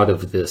us out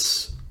of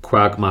this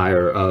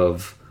quagmire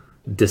of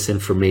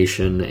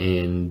disinformation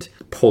and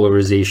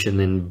polarization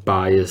and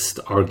biased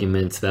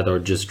arguments that are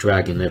just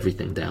dragging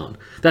everything down.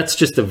 That's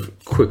just a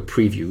quick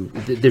preview.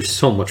 There's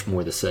so much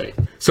more to say.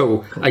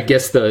 So I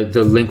guess the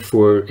link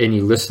for any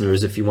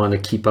listeners, if you want to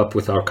keep up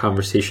with our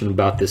conversation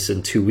about this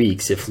in 2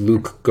 weeks, if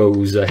Luke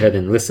goes ahead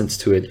and listens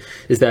to it,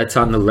 is that it's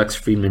on the Lex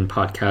Friedman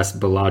podcast,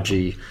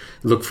 Balaji.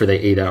 Look for the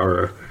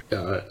 8-hour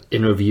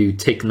interview,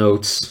 take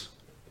notes,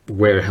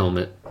 wear a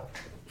helmet.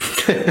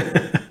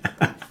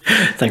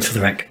 Thanks for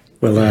the rec.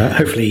 Well,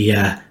 hopefully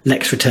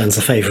Lex returns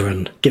the favour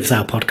and gives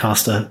our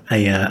podcaster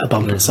a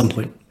bump at some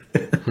point.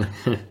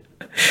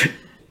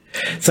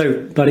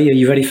 So, buddy, are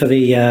you ready for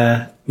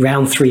the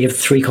round 3 of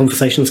 3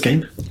 conversations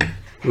game?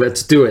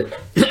 Let's do it.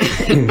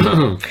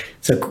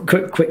 So,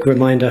 quick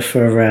reminder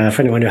for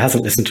anyone who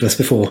hasn't listened to us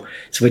before.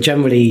 So, we're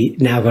generally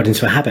now got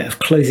into a habit of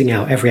closing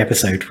out every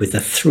episode with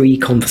the 3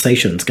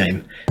 conversations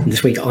game. And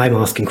this week, I'm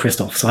asking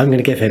Krzysztof. So, I'm going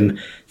to give him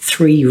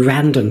 3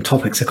 random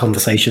topics of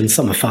conversation.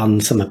 Some are fun,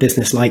 some are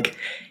business-like.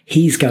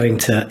 He's going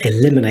to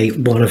eliminate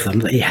one of them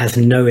that he has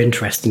no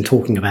interest in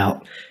talking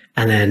about.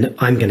 And then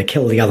I'm going to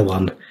kill the other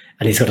one.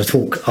 And he's got to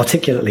talk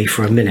articulately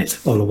for a minute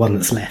on the one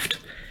that's left.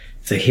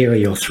 So, here are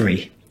your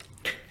 3.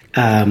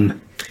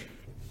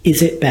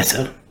 Is it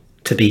better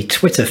to be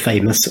Twitter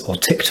famous or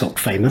TikTok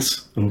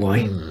famous, and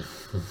why?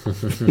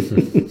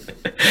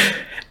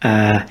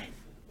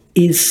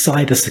 Is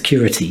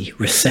cybersecurity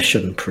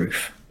recession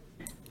proof?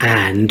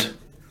 And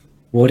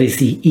what is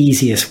the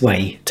easiest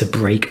way to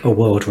break a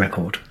world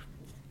record?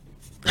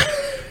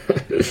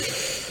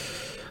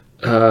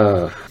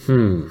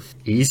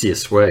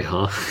 Easiest way,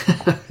 huh?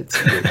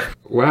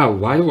 Wow,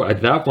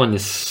 that one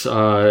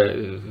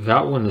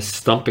is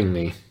stumping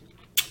me.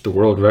 The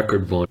world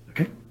record one.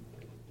 Okay.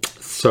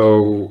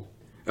 So,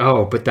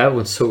 but that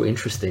one's so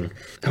interesting.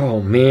 Oh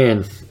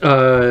man,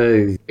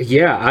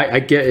 yeah, I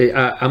get it.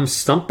 I'm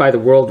stumped by the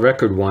world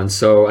record one,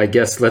 so I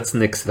guess let's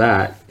nix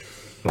that.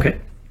 Okay.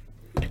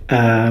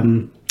 All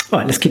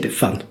right, let's keep it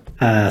fun.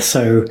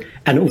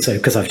 And also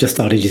because I've just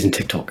started using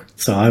TikTok,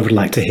 so I would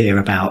like to hear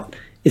about: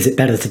 is it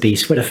better to be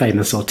Twitter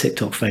famous or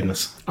TikTok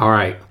famous? All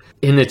right.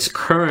 In its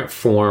current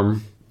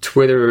form,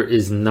 Twitter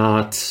is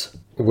not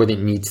what it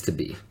needs to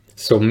be.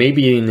 So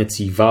maybe in its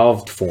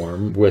evolved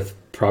form with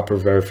proper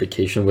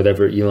verification,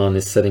 whatever Elon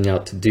is setting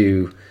out to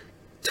do,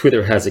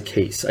 Twitter has a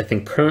case. I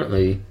think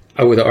currently,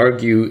 I would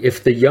argue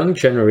if the young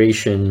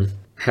generation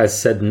has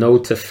said no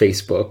to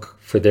Facebook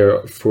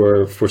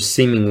for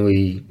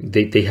seemingly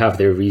they have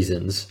their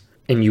reasons,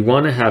 and you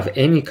want to have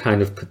any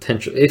kind of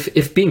potential,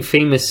 if being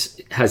famous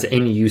has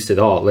any use at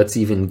all, let's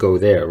even go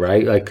there,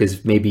 right? Like,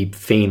 because maybe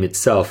fame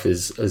itself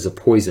is a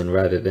poison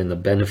rather than a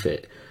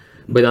benefit.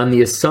 But on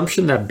the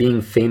assumption that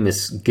being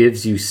famous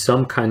gives you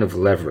some kind of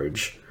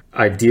leverage,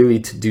 ideally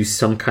to do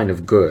some kind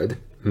of good,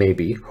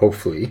 maybe,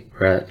 hopefully,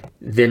 right?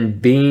 Then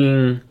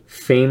being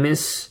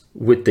famous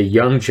with the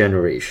young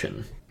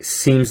generation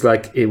seems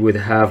like it would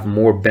have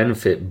more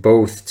benefit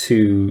both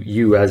to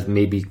you as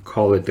maybe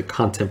call it the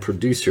content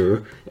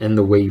producer and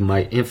the way you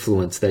might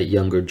influence that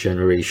younger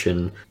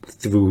generation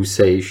through,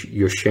 say,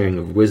 your sharing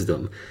of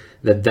wisdom.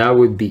 That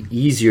would be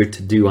easier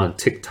to do on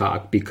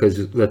TikTok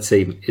because, let's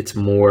say, it's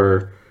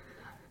more...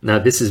 Now,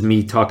 this is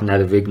me talking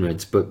out of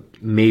ignorance, but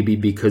maybe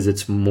because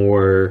it's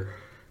more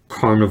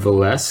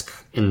carnivalesque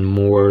and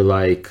more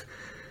like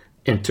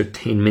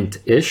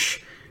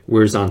entertainment-ish,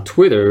 whereas on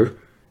Twitter,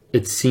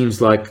 it seems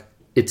like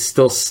it's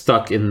still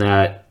stuck in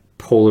that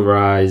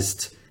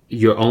polarized,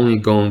 you're only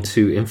going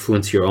to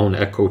influence your own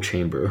echo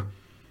chamber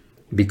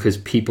because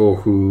people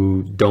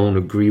who don't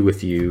agree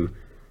with you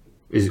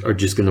are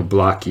just going to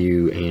block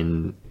you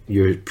and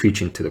you're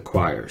preaching to the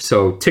choir.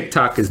 So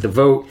TikTok is the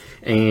vote,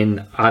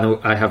 and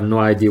I have no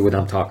idea what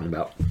I'm talking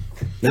about.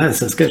 No,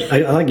 that's good.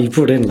 I like you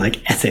brought in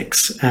like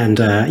ethics and,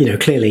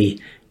 clearly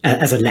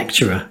as a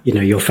lecturer,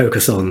 your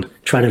focus on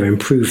trying to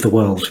improve the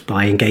world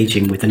by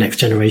engaging with the next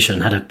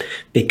generation had a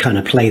big kind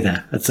of play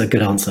there. That's a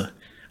good answer.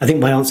 I think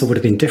my answer would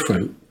have been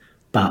different,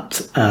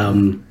 but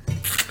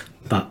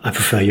I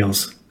prefer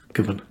yours.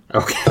 Good one.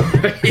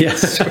 Okay.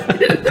 Yes.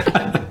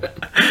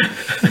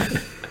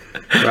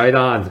 Right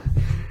on.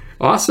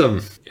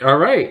 Awesome. All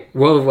right.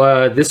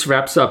 Well, this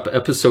wraps up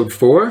episode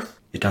 4.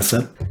 It does,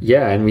 sir.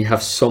 Yeah, and we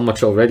have so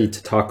much already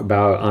to talk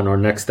about on our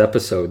next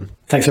episode.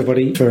 Thanks,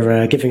 everybody,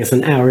 for giving us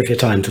an hour of your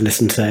time to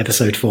listen to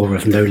episode 4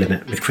 of No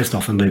Limit with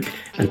Krzysztof and Luke.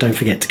 And don't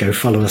forget to go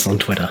follow us on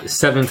Twitter.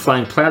 7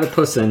 Flying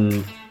Platypus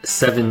and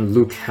 7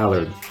 Luke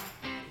Hallard.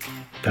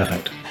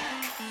 Perfect.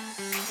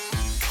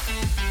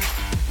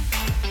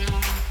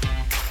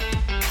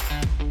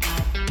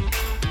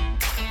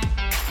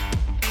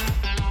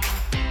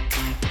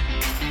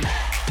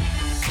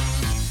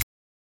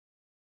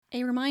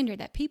 A reminder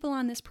that people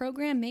on this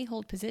program may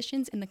hold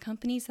positions in the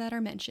companies that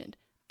are mentioned.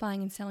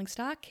 Buying and selling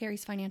stock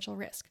carries financial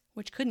risk,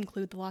 which could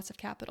include the loss of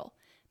capital.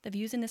 The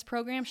views in this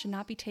program should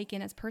not be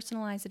taken as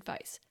personalized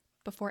advice.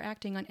 Before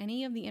acting on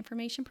any of the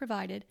information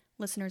provided,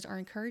 listeners are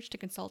encouraged to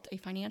consult a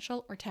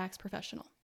financial or tax professional.